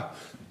not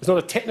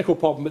a technical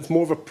problem, it's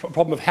more of a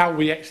problem of how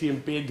we actually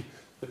embed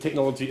the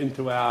technology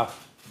into our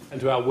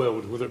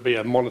world, whether it be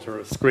a monitor, or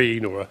a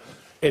screen, or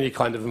any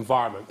kind of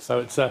environment. So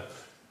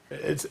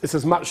it's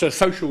as much a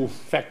social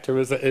factor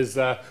as it is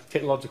a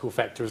technological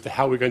factor as to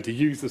how we're going to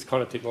use this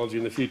kind of technology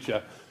in the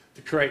future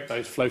to create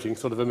those floating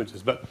sort of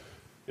images. But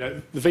you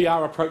know, the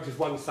VR approach is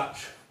one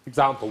such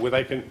example where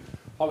they can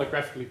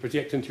holographically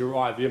project into your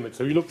eye the image.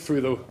 So you look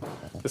through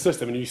the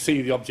system and you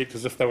see the object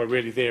as if they were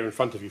really there in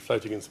front of you,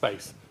 floating in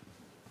space.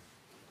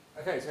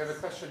 Okay, so we have a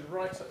question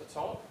right at the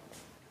top.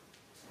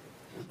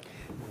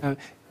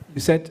 You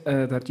said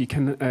that you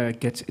can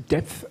get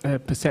depth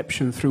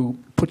perception through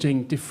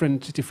putting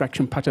different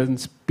diffraction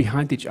patterns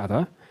behind each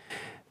other.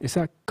 Is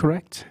that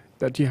correct?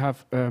 That you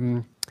have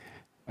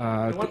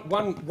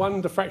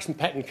one diffraction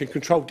pattern can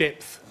control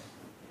depth.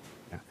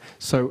 Yeah.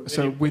 So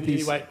with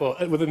these,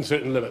 within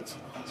certain limits.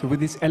 So with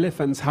these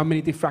elephants, how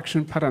many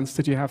diffraction patterns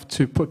did you have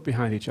to put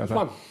behind each other?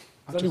 One.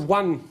 There's only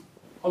one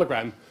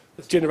hologram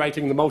that's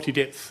generating the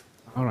multi-depth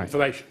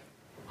information.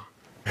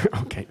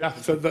 Okay. Yeah,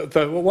 so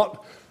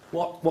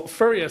what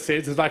Fourier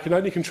says is I can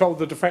only control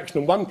the diffraction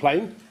in one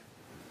plane.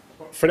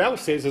 What Fresnel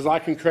says is I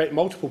can create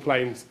multiple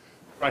planes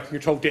where I can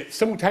control depth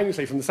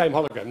simultaneously from the same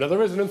hologram. Now,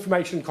 there is an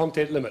information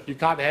content limit. You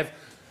can't have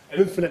an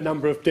infinite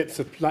number of depths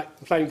of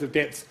planes of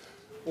depth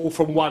all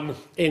from one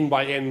n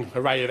by n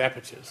array of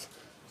apertures.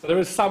 So there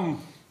is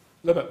some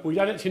limit. We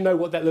don't actually know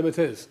what that limit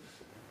is.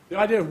 The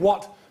idea of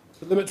what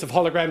the limits of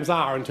holograms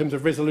are in terms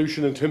of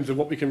resolution, in terms of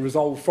what we can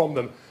resolve from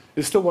them,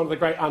 is still one of the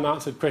great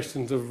unanswered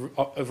questions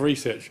of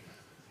research.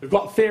 We've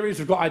got theories,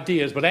 we've got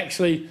ideas, but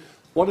actually,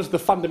 what is the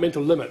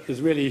fundamental limit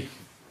is really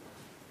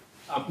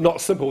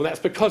not simple. That's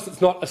because it's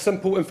not a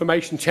simple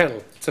information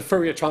channel. It's a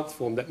Fourier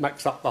transform that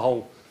makes up the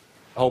whole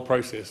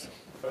process.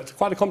 So it's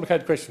quite a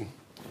complicated question.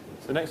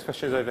 So the next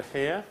question is over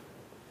here,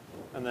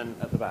 and then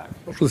at the back. I'm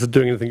not sure this is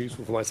doing anything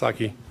useful for my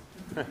psyche.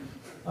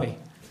 Hi.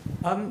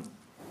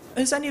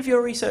 Has any of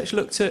your research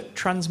looked at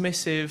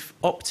transmissive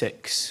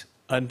optics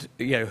and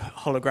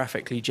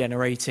holographically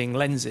generating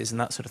lenses and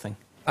that sort of thing?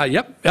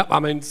 Yep.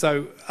 I mean,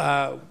 so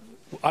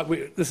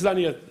this is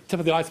only a tip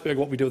of the iceberg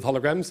what we do with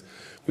holograms.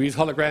 We use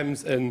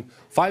holograms in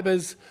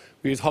fibers,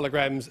 we use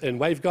holograms in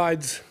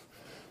waveguides,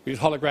 we use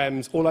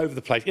holograms all over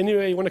the place.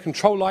 Anywhere you want to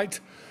control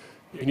light,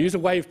 you can use a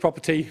wave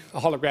property, a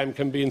hologram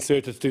can be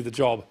inserted to do the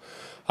job.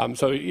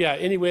 So yeah,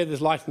 anywhere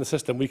there's light in the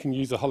system, we can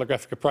use a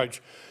holographic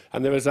approach.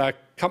 And there is a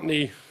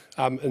company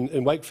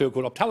in Wakefield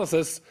called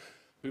Optalysis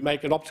who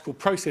make an optical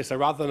processor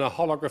rather than a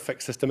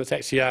holographic system. It's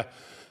actually an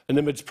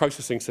image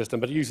processing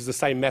system, but it uses the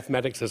same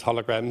mathematics as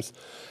holograms.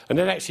 And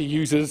it actually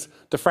uses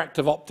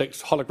diffractive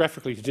optics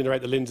holographically to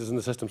generate the lenses in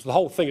the system. So the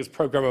whole thing is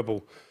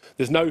programmable.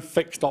 There's no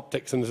fixed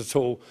optics in it at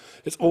all.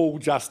 It's all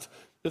just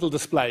little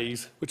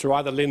displays, which are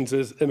either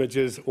lenses,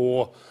 images,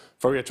 or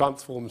Fourier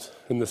transforms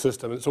in the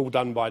system. It's all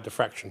done by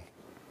diffraction.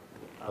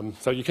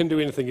 So you can do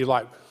anything you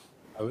like.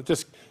 You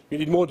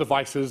need more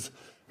devices,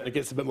 and it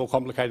gets a bit more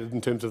complicated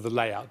in terms of the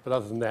layout. But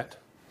other than that,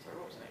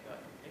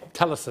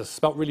 Optalysis,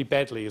 spelt really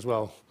badly as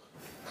well.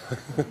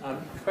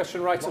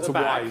 Question right at Lots the of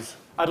back. Ys.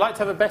 I'd like to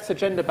have a better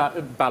gender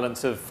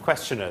balance of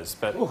questioners,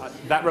 but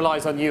that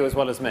relies on you as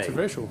well as me.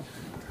 Controversial.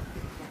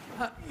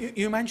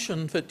 You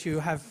mentioned that you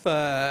have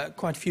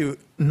quite a few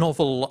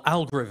novel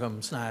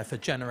algorithms now for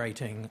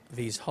generating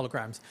these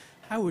holograms.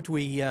 How would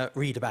we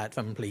read about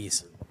them,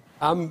 please?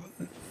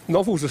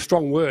 Novel's a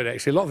strong word,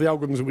 actually. A lot of the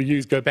algorithms that we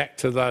use go back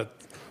to the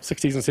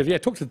 60s and 70s. Yeah,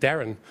 talk to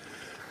Darren.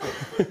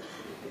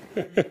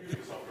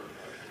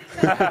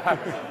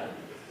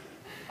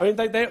 I mean,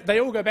 they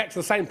all go back to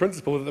the same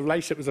principle, that the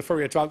relationship is a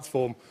Fourier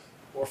transform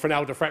or a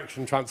Fresnel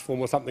diffraction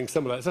transform or something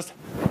similar. It's just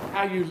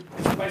how you,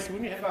 it's basically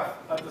when you have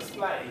a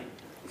display,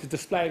 which is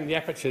displaying the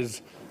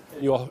apertures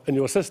in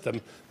your system,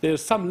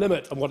 there's some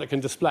limit on what it can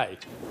display.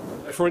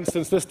 For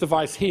instance, this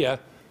device here,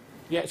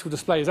 the actual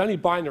display is only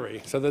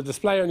binary, so the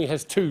display only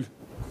has two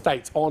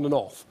states, on and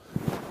off.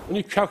 When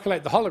you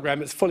calculate the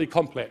hologram, it's fully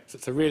complex.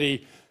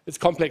 It's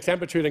complex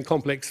amplitude and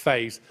complex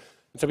phase.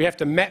 And so we have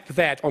to map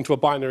that onto a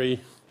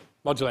binary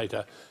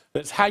modulator.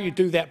 And it's how you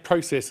do that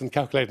process and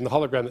calculating the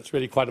hologram that's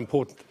really quite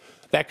important.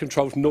 That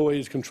controls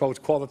noise, controls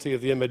quality of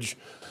the image,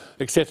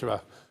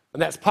 etc.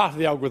 And that's part of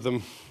the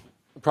algorithm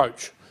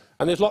approach.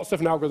 And there's lots of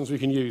different algorithms we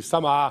can use.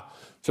 Some are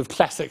sort of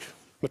classic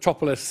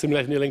Metropolis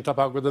simulated near-link type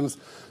algorithms.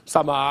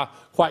 Some are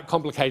quite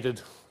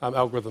complicated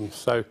algorithms.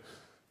 So,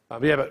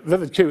 yeah, but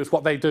VividQ is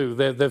what they do.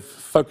 They've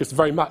focused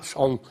very much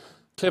on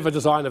clever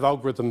design of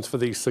algorithms for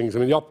these things. I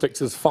mean, the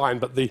optics is fine,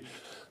 but the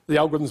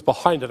algorithms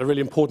behind it are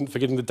really important for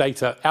getting the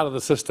data out of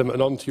the system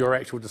and onto your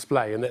actual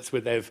display, and that's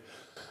where they've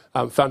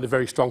found a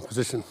very strong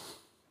position.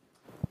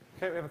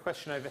 Okay, we have a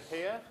question over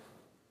here.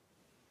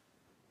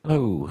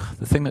 Oh,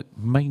 the thing that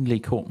mainly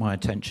caught my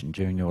attention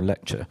during your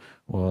lecture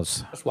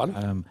was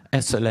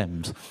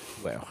SLMs.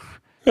 Well,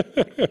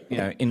 you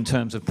know, in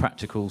terms of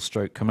practical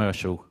stroke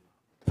commercial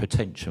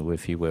potential,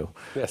 if you will.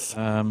 Yes.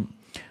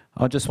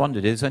 I just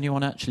wondered, is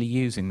anyone actually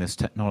using this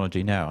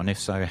technology now, and if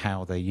so,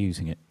 how they're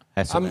using it?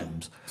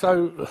 SLMs.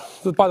 So,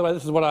 by the way,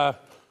 this is what an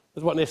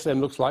SLM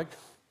looks like.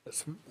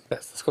 That's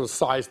the kind of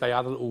size they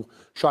are, the little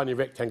shiny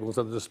rectangles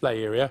of the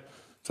display area.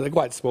 So they're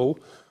quite small.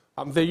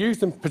 They're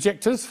used in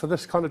projectors for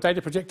this kind of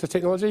data projector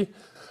technology.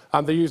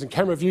 They're used in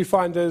camera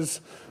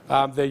viewfinders.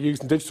 They're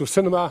used in digital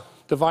cinema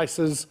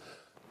devices.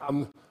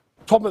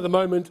 Problem at the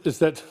moment is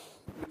that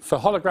for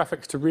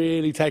holographics to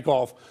really take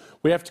off,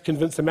 we have to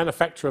convince the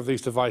manufacturer of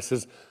these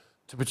devices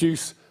to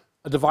produce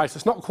a device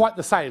that's not quite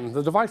the same.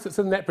 The device that's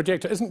in that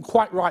projector isn't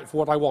quite right for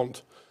what I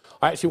want.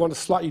 I actually want a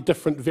slightly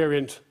different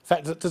variant. In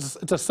fact,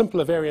 it's a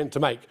simpler variant to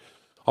make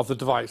of the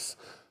device.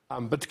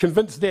 But to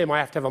convince them, I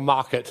have to have a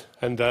market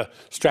and a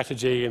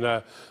strategy and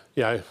a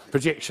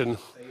projection.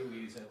 They all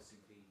use LCD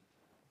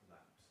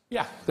lamps.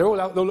 Yeah, they're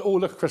all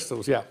look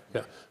crystals. Yeah.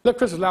 Look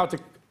crystals allow to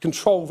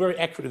control very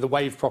accurately the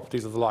wave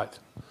properties of the light.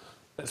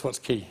 That's what's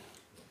key.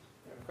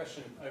 We have a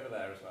question over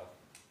there as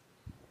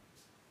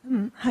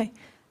well. Hi.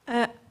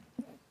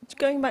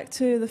 Going back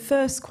to the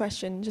first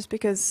question, just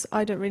because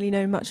I don't really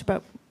know much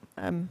about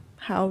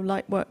how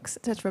light works,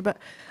 etc., but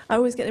I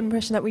always get the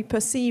impression that we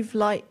perceive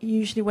light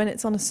usually when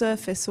it's on a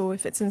surface, or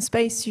if it's in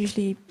space,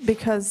 usually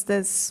because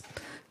there's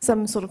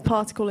some sort of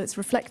particle it's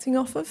reflecting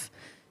off of.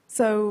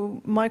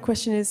 So my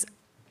question is,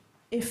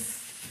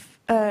 if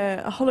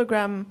a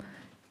hologram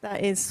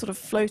that is sort of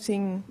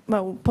floating,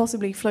 well,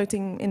 possibly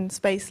floating in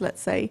space,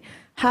 let's say,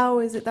 how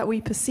is it that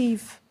we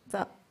perceive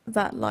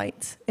that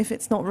light if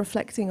it's not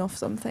reflecting off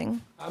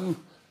something?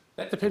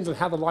 That depends on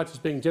how the light is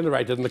being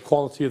generated and the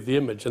quality of the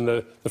image and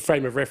the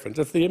frame of reference.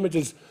 If the image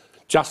is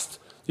just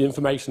the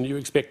information that you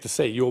expect to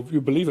see, you'll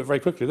believe it very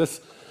quickly. This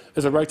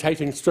is a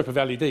rotating strip of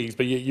LEDs,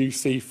 but yet you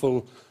see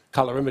full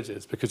colour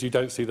images because you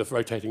don't see the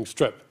rotating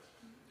strip.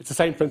 It's the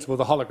same principle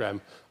with the hologram.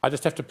 I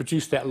just have to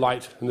produce that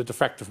light in the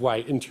diffractive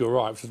way into your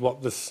eye, which is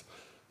what this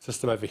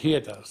system over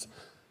here does.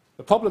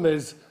 The problem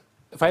is,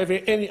 if I have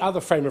any other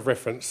frame of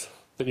reference,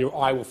 then your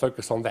eye will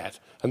focus on that,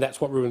 and that's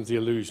what ruins the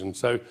illusion.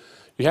 So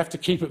you have to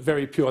keep it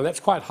very pure, and that's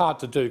quite hard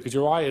to do because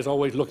your eye is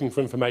always looking for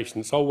information.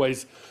 It's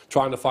always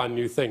trying to find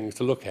new things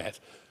to look at.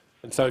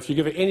 And so if you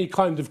give it any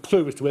kind of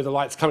clue as to where the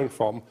light's coming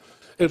from,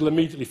 it'll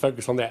immediately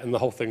focus on that, and the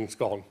whole thing's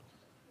gone.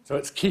 So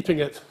it's keeping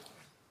it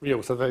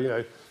real. So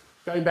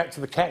going back to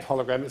the cat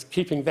hologram, it's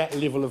keeping that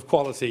level of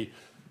quality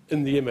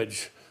in the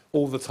image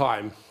all the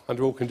time,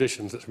 under all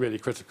conditions. It's really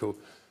critical.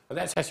 And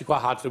that's actually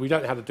quite hard to do. We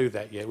don't know how to do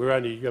that yet.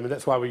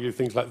 That's why we do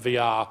things like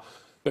VR,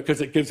 because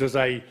it gives us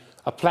a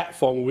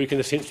platform where we can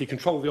essentially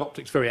control the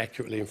optics very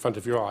accurately in front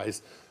of your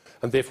eyes,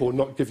 and therefore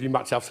not give you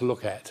much else to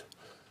look at.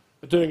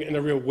 But doing it in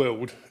a real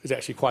world is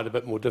actually quite a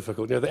bit more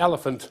difficult. The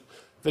elephant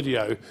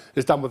video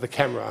is done with the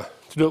camera.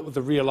 To do it with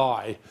the real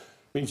eye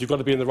means you've got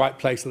to be in the right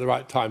place at the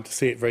right time to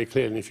see it very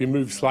clearly. And if you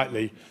move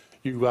slightly,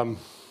 you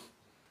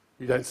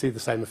don't see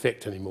the same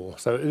effect anymore.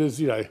 So it is,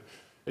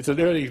 it's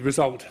an early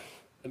result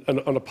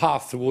on a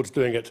path towards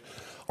doing it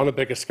on a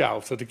bigger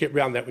scale. So to get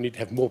around that, we need to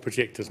have more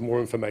projectors,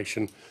 more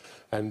information,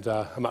 and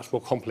a much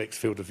more complex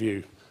field of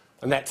view.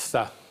 And that's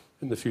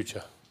in the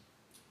future.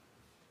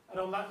 And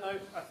on that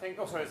note, I think,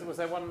 was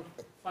there one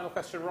final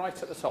question right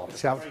at the top?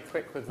 Shout. Very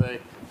quick with the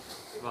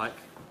mic.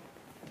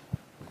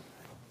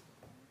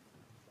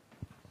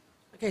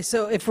 Okay,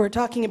 so if we're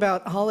talking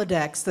about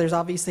holodecks, there's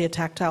obviously a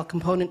tactile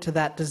component to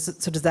that.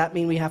 So does that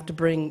mean we have to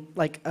bring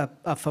like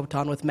a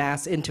photon with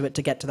mass into it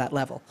to get to that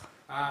level?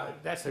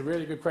 That's a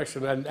really good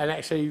question, and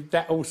actually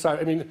that also,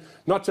 I mean,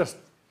 not just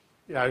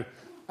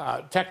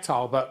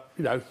tactile, but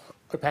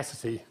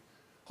opacity.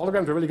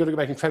 Holograms are really good at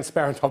making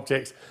transparent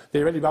objects.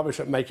 They're really rubbish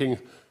at making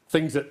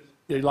things that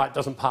light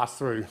doesn't pass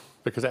through,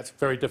 because that's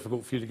very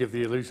difficult for you to give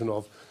the illusion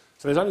of.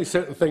 So there's only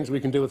certain things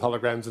we can do with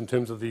holograms in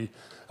terms of the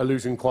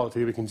illusion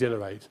quality we can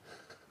generate.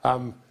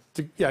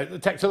 The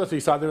tactility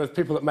side, there are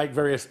people that make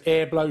various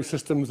air blow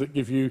systems that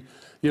give you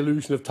the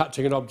illusion of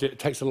touching an object. It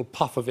takes a little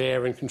puff of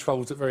air and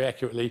controls it very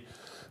accurately.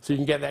 So you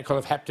can get that kind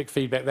of haptic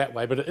feedback that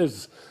way, but it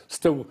is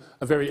still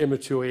a very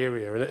immature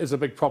area, and it is a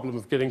big problem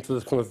of getting to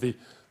this kind of the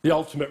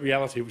ultimate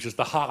reality, which is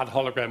the hard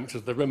hologram, which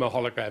is the Rimmer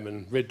hologram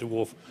in Red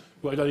Dwarf,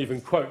 who I don't even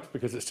quote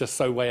because it's just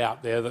so way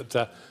out there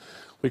that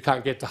we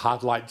can't get to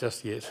hard light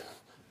just yet.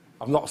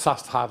 I've not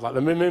sussed hard light.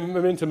 The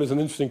momentum is an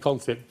interesting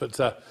concept, but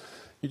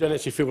you don't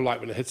actually feel light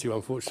when it hits you,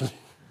 unfortunately.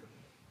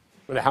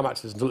 No matter how much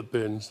it is until it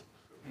burns.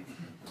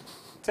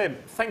 Tim,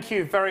 thank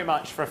you very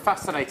much for a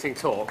fascinating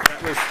talk.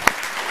 That was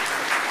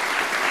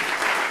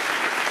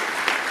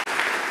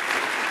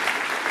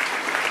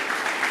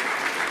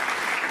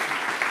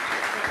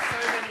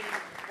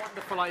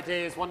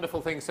ideas,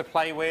 wonderful things to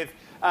play with.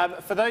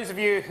 For those of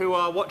you who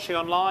are watching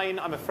online,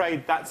 I'm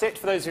afraid that's it.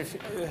 For those of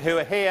you who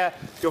are here,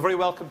 you're very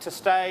welcome to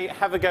stay,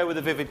 have a go with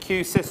the Vivid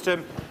Q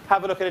system,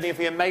 have a look at any of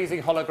the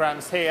amazing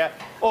holograms here,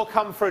 or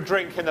come for a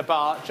drink in the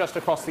bar just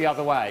across the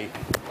other way.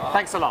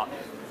 Thanks a lot.